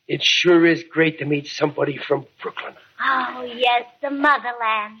 It sure is great to meet somebody from Brooklyn. Oh, yes, the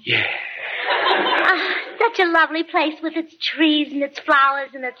motherland. Yeah. Such a lovely place with its trees and its flowers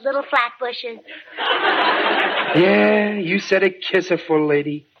and its little flat bushes. Yeah, you said it kissiful,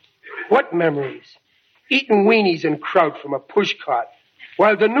 lady. What memories? Eating weenies and kraut from a pushcart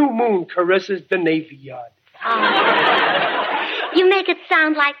while the new moon caresses the Navy Yard. Oh. You make it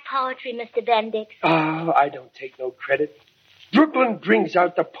sound like poetry, Mr. Bendix. Oh, I don't take no credit. Brooklyn brings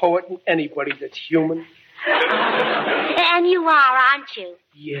out the poet in anybody that's human. And you are, aren't you?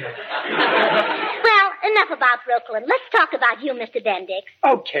 Yeah. Well, enough about Brooklyn. Let's talk about you, Mr. Bendix.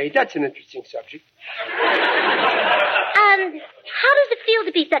 Okay, that's an interesting subject. How does it feel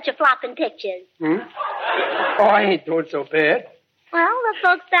to be such a flop in pictures? Oh, I ain't doing so bad. Well, the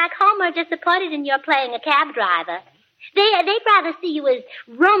folks back home are disappointed in your playing a cab driver. They'd rather see you as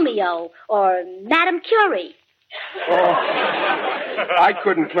Romeo or Madame Curie. Oh, I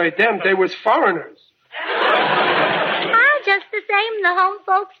couldn't play them. They was foreigners. Just the same, the home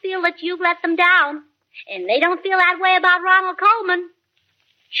folks feel that you've let them down. And they don't feel that way about Ronald Coleman.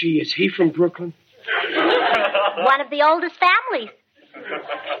 Gee, is he from Brooklyn? One of the oldest families.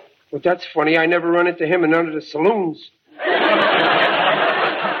 Well, that's funny. I never run into him in none of the saloons.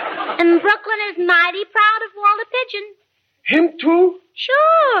 And Brooklyn is mighty proud of Walter Pigeon. Him, too?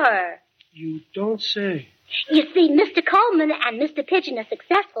 Sure. You don't say. You see, Mr. Coleman and Mr. Pigeon are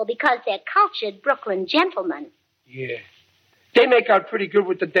successful because they're cultured Brooklyn gentlemen. Yeah. They make out pretty good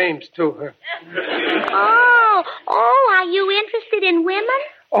with the dames, too, huh? Oh, are you interested in women?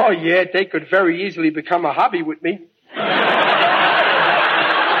 Oh, yeah, they could very easily become a hobby with me. Well,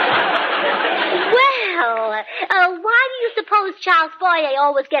 why do you suppose Charles Boyer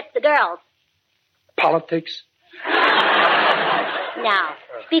always gets the girls? Politics? No,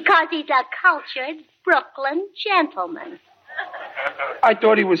 because he's a cultured Brooklyn gentleman. I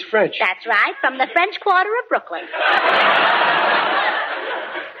thought he was French. That's right, from the French Quarter of Brooklyn.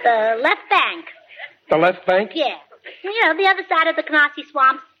 The left bank. The left bank? Yeah. You know, the other side of the Canarsie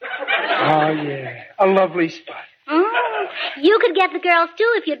Swamps. Oh, yeah. A lovely spot. You could get the girls,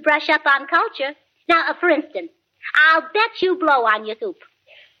 too, if you'd brush up on culture. Now, for instance, I'll bet you blow on your soup.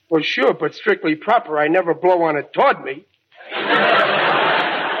 Well, sure, but strictly proper. I never blow on it toward me.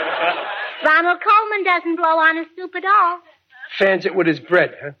 Ronald Coleman doesn't blow on his soup at all. Fans it with his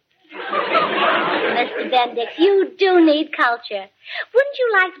bread, huh? Mr. Bendix, you do need culture. Wouldn't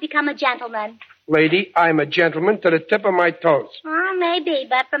you like to become a gentleman? Lady, I'm a gentleman to the tip of my toes. Oh, maybe,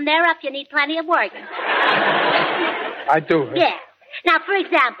 but from there up you need plenty of work. I do, huh? Yeah. Now, for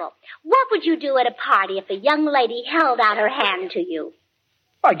example, what would you do at a party if a young lady held out her hand to you?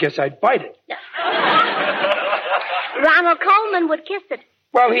 I guess I'd bite it. Ronald Coleman would kiss it.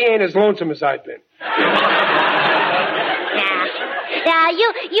 Well, he ain't as lonesome as I've been. Yeah,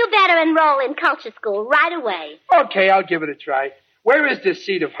 you better enroll in culture school right away. Okay, I'll give it a try. Where is this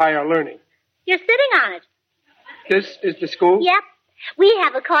seat of higher learning? You're sitting on it. This is the school? Yep. We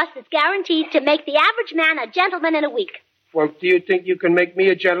have a course that's guaranteed to make the average man a gentleman in a week. Well, do you think you can make me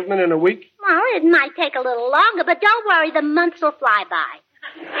a gentleman in a week? Well, it might take a little longer, but don't worry, the months will fly by.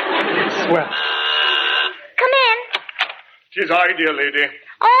 Swell. Come in. 'Tis I, dear lady.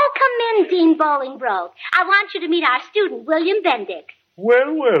 Oh, come in, Dean Bolingbroke. I want you to meet our student, William Bendick.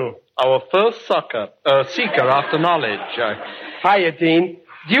 Well, well. Our first seeker after knowledge. Hiya, Dean.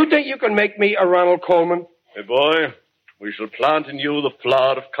 Do you think you can make me a Ronald Coleman? Hey, boy, we shall plant in you the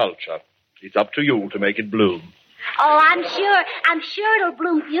flower of culture. It's up to you to make it bloom. Oh, I'm sure it'll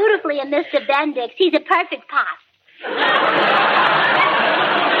bloom beautifully in Mr. Bendix. He's a perfect pot.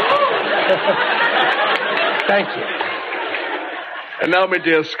 Thank you. And now, my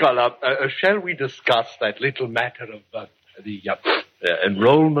dear scholar, shall we discuss that little matter of the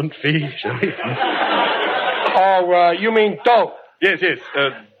enrollment fee, shall we? Oh, you mean dough? Yes,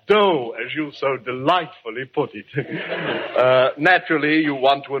 dough, as you so delightfully put it. Naturally, you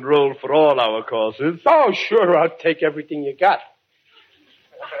want to enroll for all our courses. Oh, sure, I'll take everything you got.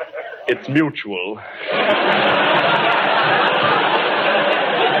 It's mutual.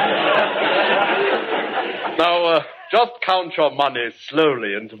 Now, just count your money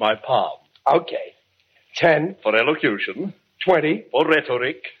slowly into my palm. Okay. 10. For elocution. 20. For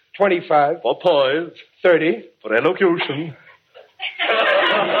rhetoric. 25. For poise. 30. For elocution.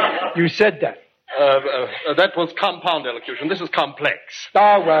 You said that. That was compound elocution. This is complex.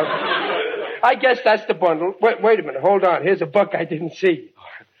 Oh, well. I guess that's the bundle. Wait a minute. Hold on. Here's a buck I didn't see.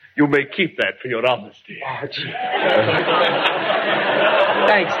 You may keep that for your honesty. Oh, gee.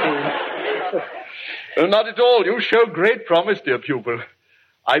 Thanks, Dean. Not at all. You show great promise, dear pupil.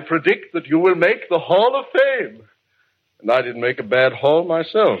 I predict that you will make the Hall of Fame. And I didn't make a bad haul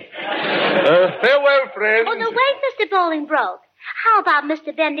myself. Farewell, friends. Oh, no, wait, Mr. Bolingbroke. How about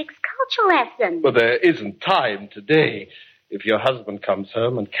Mr. Bendick's culture lesson? But there isn't time today. If your husband comes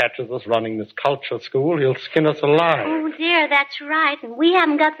home and catches us running this culture school, he'll skin us alive. Oh, dear, that's right. And we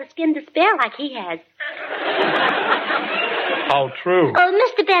haven't got the skin to spare like he has. How true.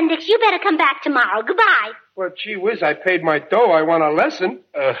 Oh, Mr. Bendix, you better come back tomorrow. Goodbye. Well, gee whiz, I paid my dough. I want a lesson.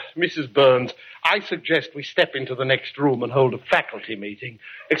 Mrs. Burns, I suggest we step into the next room and hold a faculty meeting.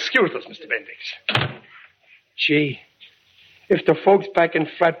 Excuse us, Mr. Bendix. Gee, if the folks back in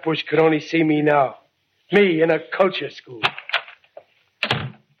Flatbush could only see me now. Me in a culture school.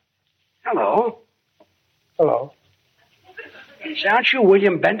 Hello. Hello. Aren't you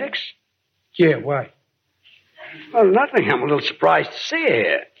William Bendix? Yeah, why? Well, nothing. I'm a little surprised to see you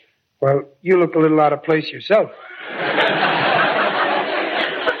here. Well, you look a little out of place yourself.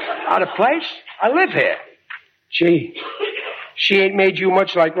 Out of place? I live here. Gee, she ain't made you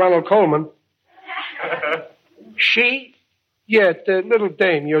much like Ronald Coleman. She? Yeah, the little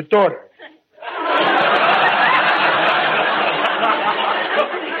dame, your daughter.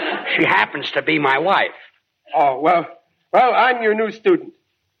 She happens to be my wife. Oh, well, I'm your new student.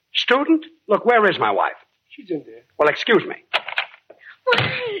 Student? Look, where is my wife? She's in there. Well, excuse me.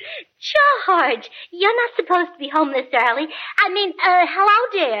 Why, George, you're not supposed to be home this early. Hello,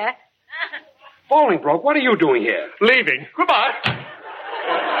 dear. Bolingbroke, what are you doing here? Leaving. Goodbye.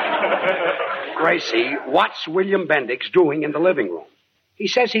 Gracie, what's William Bendix doing in the living room? He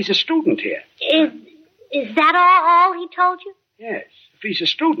says he's a student here. Is that all he told you? Yes. If he's a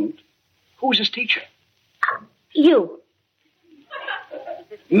student, who's his teacher? You.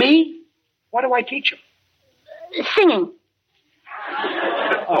 Me? What do I teach him? Singing.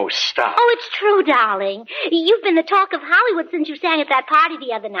 Oh, stop. Oh, it's true, darling. You've been the talk of Hollywood since you sang at that party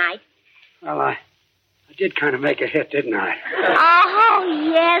the other night. Well, I did kind of make a hit, didn't I?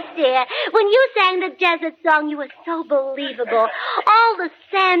 Oh, yes, dear. When you sang the desert song, you were so believable. All the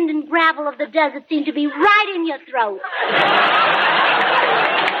sand and gravel of the desert seemed to be right in your throat.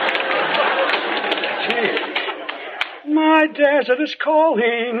 My desert is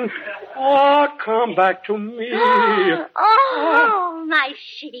calling. Oh, come back to me. Oh, my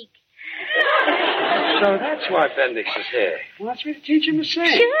chic. So that's why Bendix is here. He wants me to teach him to sing.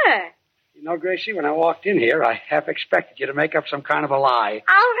 Sure. You know, Gracie, when I walked in here, I half expected you to make up some kind of a lie.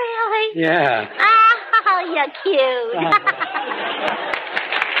 Oh, really? Yeah. Oh, you're cute.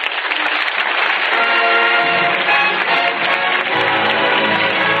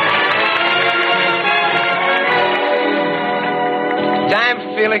 Time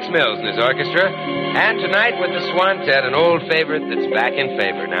for Felix Mills and his orchestra. And tonight with the Swantet, an old favorite that's back in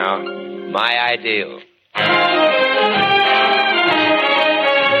favor now, My Ideal.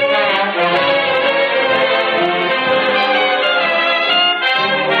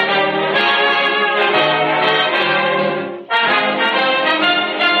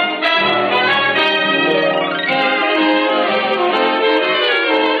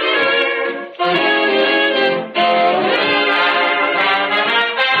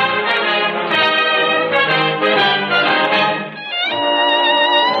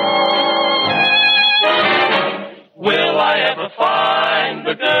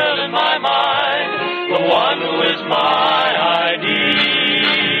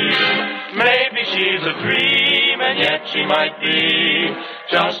 She might be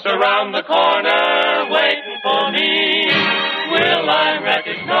just around the corner waiting for me. Will I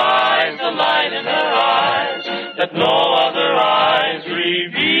recognize the light in her eyes that no other eyes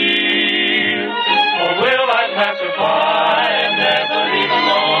reveal? Or will I pass her by and never even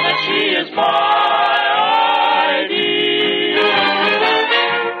know that she is my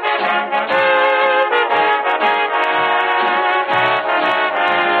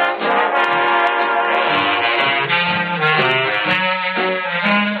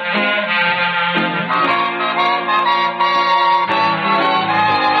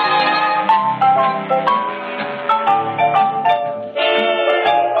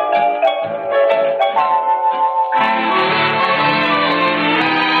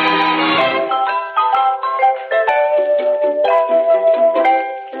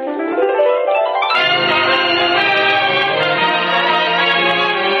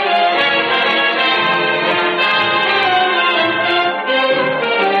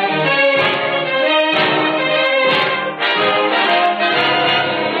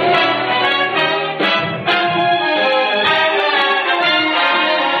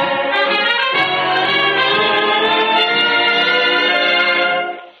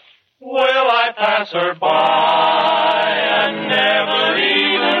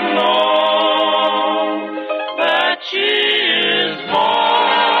she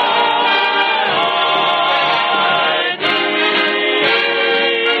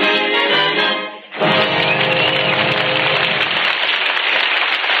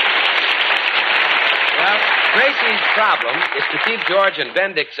to keep George and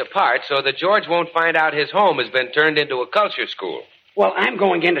Bendix apart so that George won't find out his home has been turned into a culture school. Well, I'm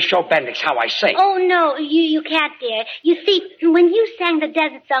going in to show Bendix how I sing. Oh, no, you can't, dear. You see, when you sang the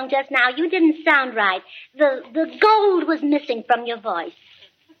desert song just now, you didn't sound right. The gold was missing from your voice.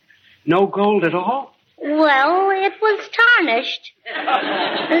 No gold at all? Well, it was tarnished.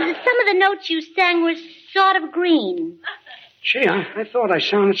 Some of the notes you sang were sort of green. Gee, I thought I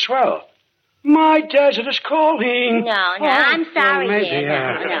sounded swell. My desert is calling. No, I'm sorry, well, maybe,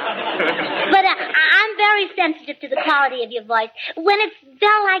 dear. No. But I'm very sensitive to the quality of your voice. When its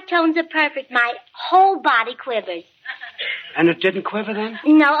bell-like tones are perfect, my whole body quivers. And it didn't quiver then?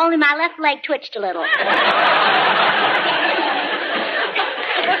 No, only my left leg twitched a little.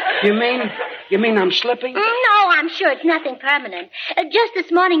 You mean I'm slipping? No, I'm sure it's nothing permanent. Just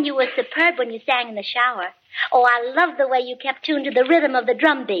this morning you were superb when you sang in the shower. Oh, I love the way you kept tuned to the rhythm of the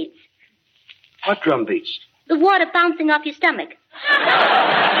drum beats. What drum beats? The water bouncing off your stomach.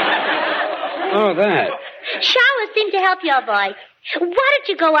 Oh, that. Showers seem to help your voice. Why don't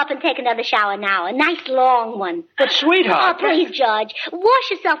you go up and take another shower now? A nice long one. But, sweetheart... Oh, please, George.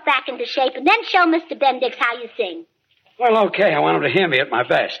 Wash yourself back into shape and then show Mr. Bendix how you sing. Well, okay. I want him to hear me at my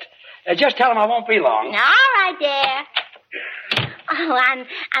best. Just tell him I won't be long. All right, dear. Oh,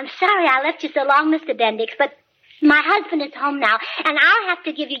 I'm sorry I left you so long, Mr. Bendix, but my husband is home now, and I'll have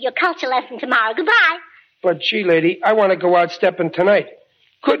to give you your culture lesson tomorrow. Goodbye. But, gee, lady, I want to go out stepping tonight.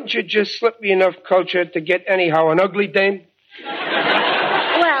 Couldn't you just slip me enough culture to get anyhow an ugly dame?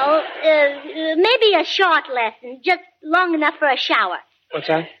 Well, maybe a short lesson, just long enough for a shower. What's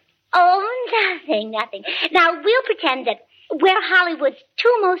that? Oh, nothing. Now, we'll pretend that we're Hollywood's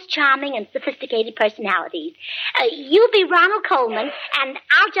two most charming and sophisticated personalities. You'll be Ronald Coleman, and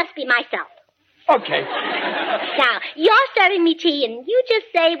I'll just be myself. Okay. Now, you're serving me tea, and you just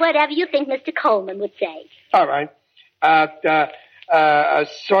say whatever you think Mr. Coleman would say. All right.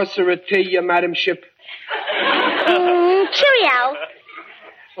 Saucer of tea, Madam Ship. Cheerio.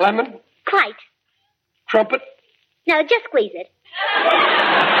 Lemon? Quite. Trumpet? No, just squeeze it.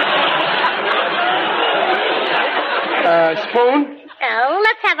 Spoon? Oh,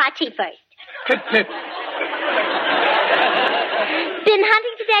 let's have our tea first. Pip, pip. Been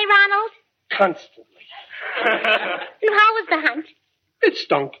hunting today, Ronald? Constantly. And how was the hunt? It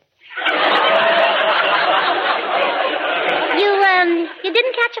stunk. You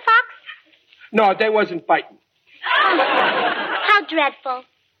didn't catch a fox? No, they wasn't fighting. How dreadful.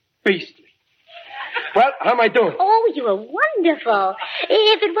 Beastly. Well, how am I doing? Oh, you were wonderful.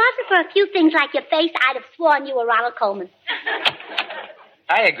 If it wasn't for a few things like your face, I'd have sworn you were Ronald Coleman.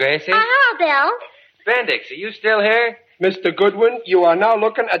 Hiya, Gracie. Hello, Bill. Bendix, are you still here? Mr. Goodwin, you are now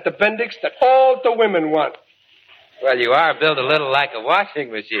looking at the Bendix that all the women want. Well, you are built a little like a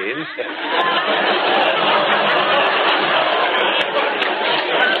washing machine.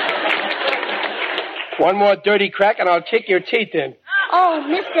 One more dirty crack and I'll kick your teeth in. Oh,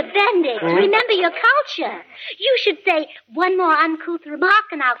 Mr. Bendix, remember your culture. You should say one more uncouth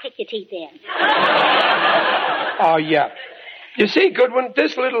remark and I'll kick your teeth in. Oh, yeah. You see, Goodwin,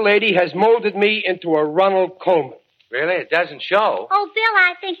 this little lady has molded me into a Ronald Coleman. Really? It doesn't show. Oh, Bill,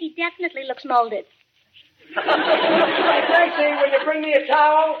 I think he definitely looks molded. Gracie, will you bring me a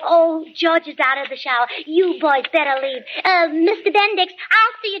towel? Oh, George is out of the shower. You boys better leave. Mr. Bendix,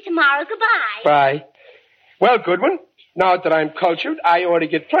 I'll see you tomorrow. Goodbye. Bye. Well, Goodwin, now that I'm cultured, I ought to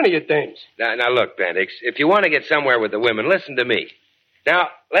get plenty of dames. Now, look, Bendix, if you want to get somewhere with the women, listen to me. Now,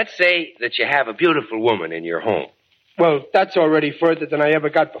 let's say that you have a beautiful woman in your home. Well, that's already further than I ever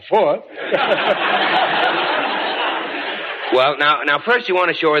got before. Well, now, first you want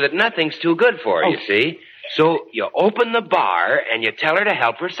to show her that nothing's too good for her, you see. So you open the bar and you tell her to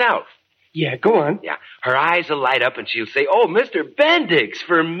help herself. Yeah, go on. Yeah, her eyes will light up and she'll say, "Oh, Mr. Bendix,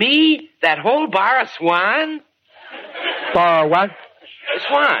 for me, that whole bar of Swan?" Bar what?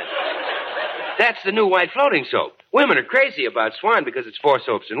 Swan. That's the new white floating soap. Women are crazy about Swan because it's 4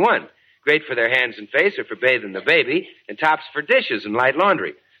 soaps in one. Great for their hands and face or for bathing the baby, and tops for dishes and light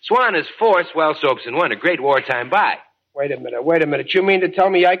laundry. Swan is 4 swell soaps in one, a great wartime buy. Wait a minute. You mean to tell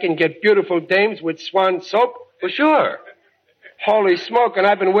me I can get beautiful dames with Swan soap? Well, sure. Holy smoke, and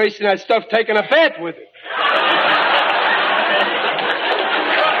I've been wasting that stuff taking a bath with it.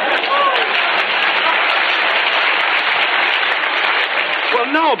 Well,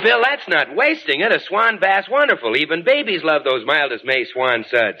 no, Bill, that's not wasting it. A Swan bath's wonderful. Even babies love those mild as May Swan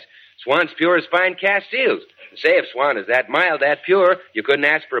suds. Swan's pure as fine castiles. Say, if Swan is that mild, that pure, you couldn't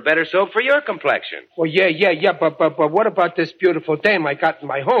ask for a better soap for your complexion. Well, yeah, but what about this beautiful dame I got in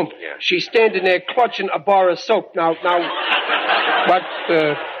my home? Yeah. She's standing there clutching a bar of soap. Now, what,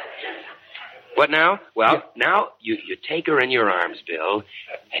 What now? Well, now you take her in your arms, Bill,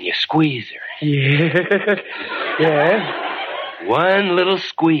 and you squeeze her. Yeah. Yeah. One little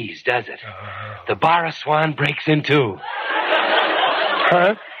squeeze does it. The bar of Swan breaks in two.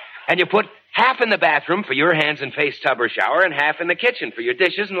 Huh? And you put half in the bathroom for your hands and face tub or shower and half in the kitchen for your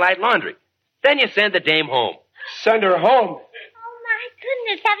dishes and light laundry. Then you send the dame home. Send her home?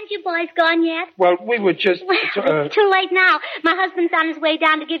 Goodness, haven't you boys gone yet? Well, we were just... It's too late now. My husband's on his way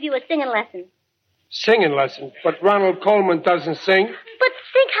down to give you a singing lesson. Singing lesson? But Ronald Coleman doesn't sing. But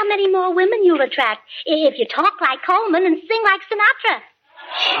think how many more women you'll attract if you talk like Coleman and sing like Sinatra.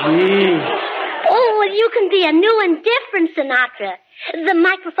 Gee. Oh, well, you can be a new and different Sinatra. The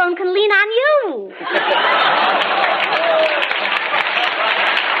microphone can lean on you.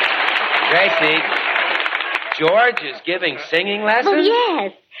 Gracie, George is giving singing lessons? Well,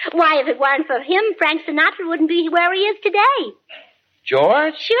 yes. Why, if it weren't for him, Frank Sinatra wouldn't be where he is today.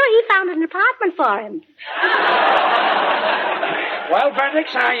 George? Sure, he found an apartment for him. Well,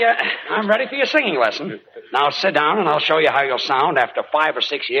 Bendix, I'm ready for your singing lesson. Now sit down and I'll show you how you'll sound after 5 or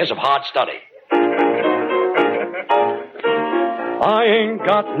 6 years of hard study. I ain't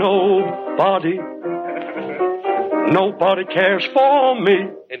got nobody. Nobody cares for me.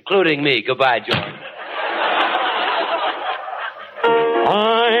 Including me. Goodbye, George.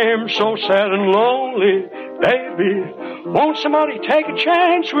 I'm so sad and lonely, baby. Won't somebody take a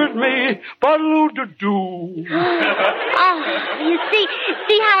chance with me? Ba-doo-doo-doo. Oh, you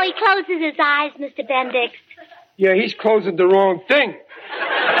see how he closes his eyes, Mr. Bendix? Yeah, he's closing the wrong thing.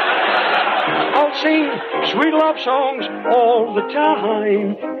 I'll sing sweet love songs all the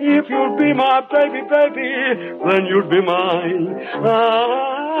time. If you'll be my baby, baby, then you'll be mine.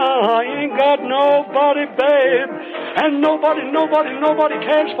 I ain't got nobody, babe, and nobody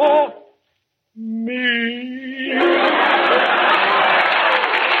cares for me.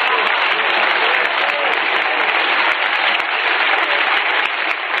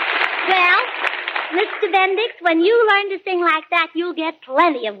 Well, Mr. Bendix, when you learn to sing like that, you'll get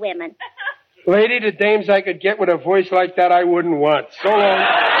plenty of women. Lady, the dames I could get with a voice like that I wouldn't want. So long.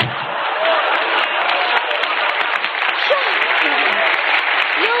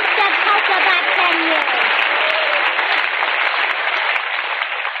 You've said polka back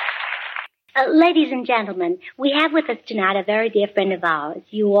 10 years. Ladies and gentlemen, we have with us tonight a very dear friend of ours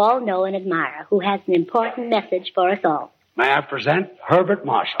you all know and admire, who has an important message for us all. May I present Herbert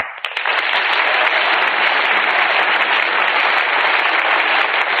Marshall?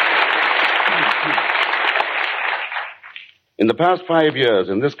 In the past 5 years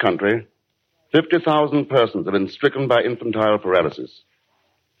in this country, 50,000 persons have been stricken by infantile paralysis.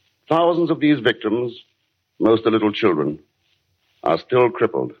 Thousands of these victims, most are little children, are still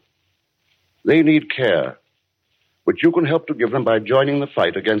crippled. They need care, which you can help to give them by joining the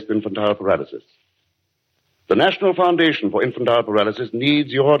fight against infantile paralysis. The National Foundation for Infantile Paralysis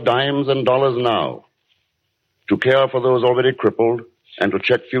needs your dimes and dollars now to care for those already crippled and to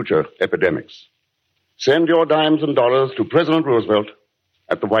check future epidemics. Send your dimes and dollars to President Roosevelt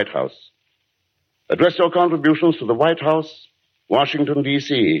at the White House. Address your contributions to the White House, Washington,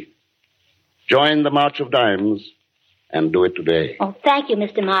 D.C. Join the March of Dimes and do it today. Oh, thank you,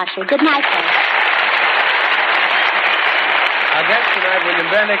 Mr. Marshall. Good night, sir. Our guest tonight, William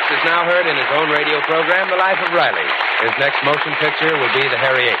Bendix, is now heard in his own radio program, The Life of Riley. His next motion picture will be The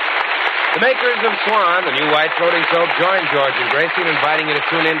Hairy Ape. The makers of Swan, the new white floating soap, join George and Gracie in inviting you to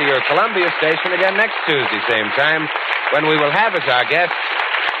tune into your Columbia station again next Tuesday, same time, when we will have as our guest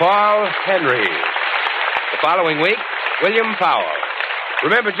Paul Henry. The following week, William Powell.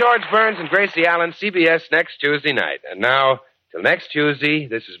 Remember George Burns and Gracie Allen, CBS, next Tuesday night. And now, till next Tuesday,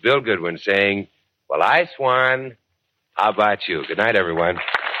 this is Bill Goodwin saying, well, I, Swan, how about you? Good night, everyone.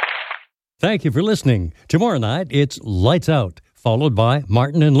 Thank you for listening. Tomorrow night, it's Lights Out, followed by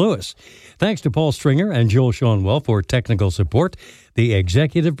Martin and Lewis. Thanks to Paul Stringer and Joel Schoenwell for technical support. The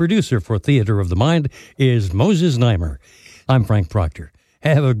executive producer for Theater of the Mind is Moses Neimer. I'm Frank Proctor.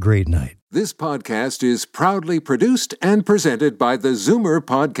 Have a great night. This podcast is proudly produced and presented by the Zoomer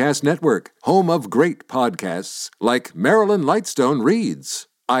Podcast Network, home of great podcasts like Marilyn Lightstone Reads,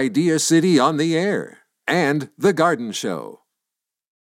 Idea City on the Air, and The Garden Show.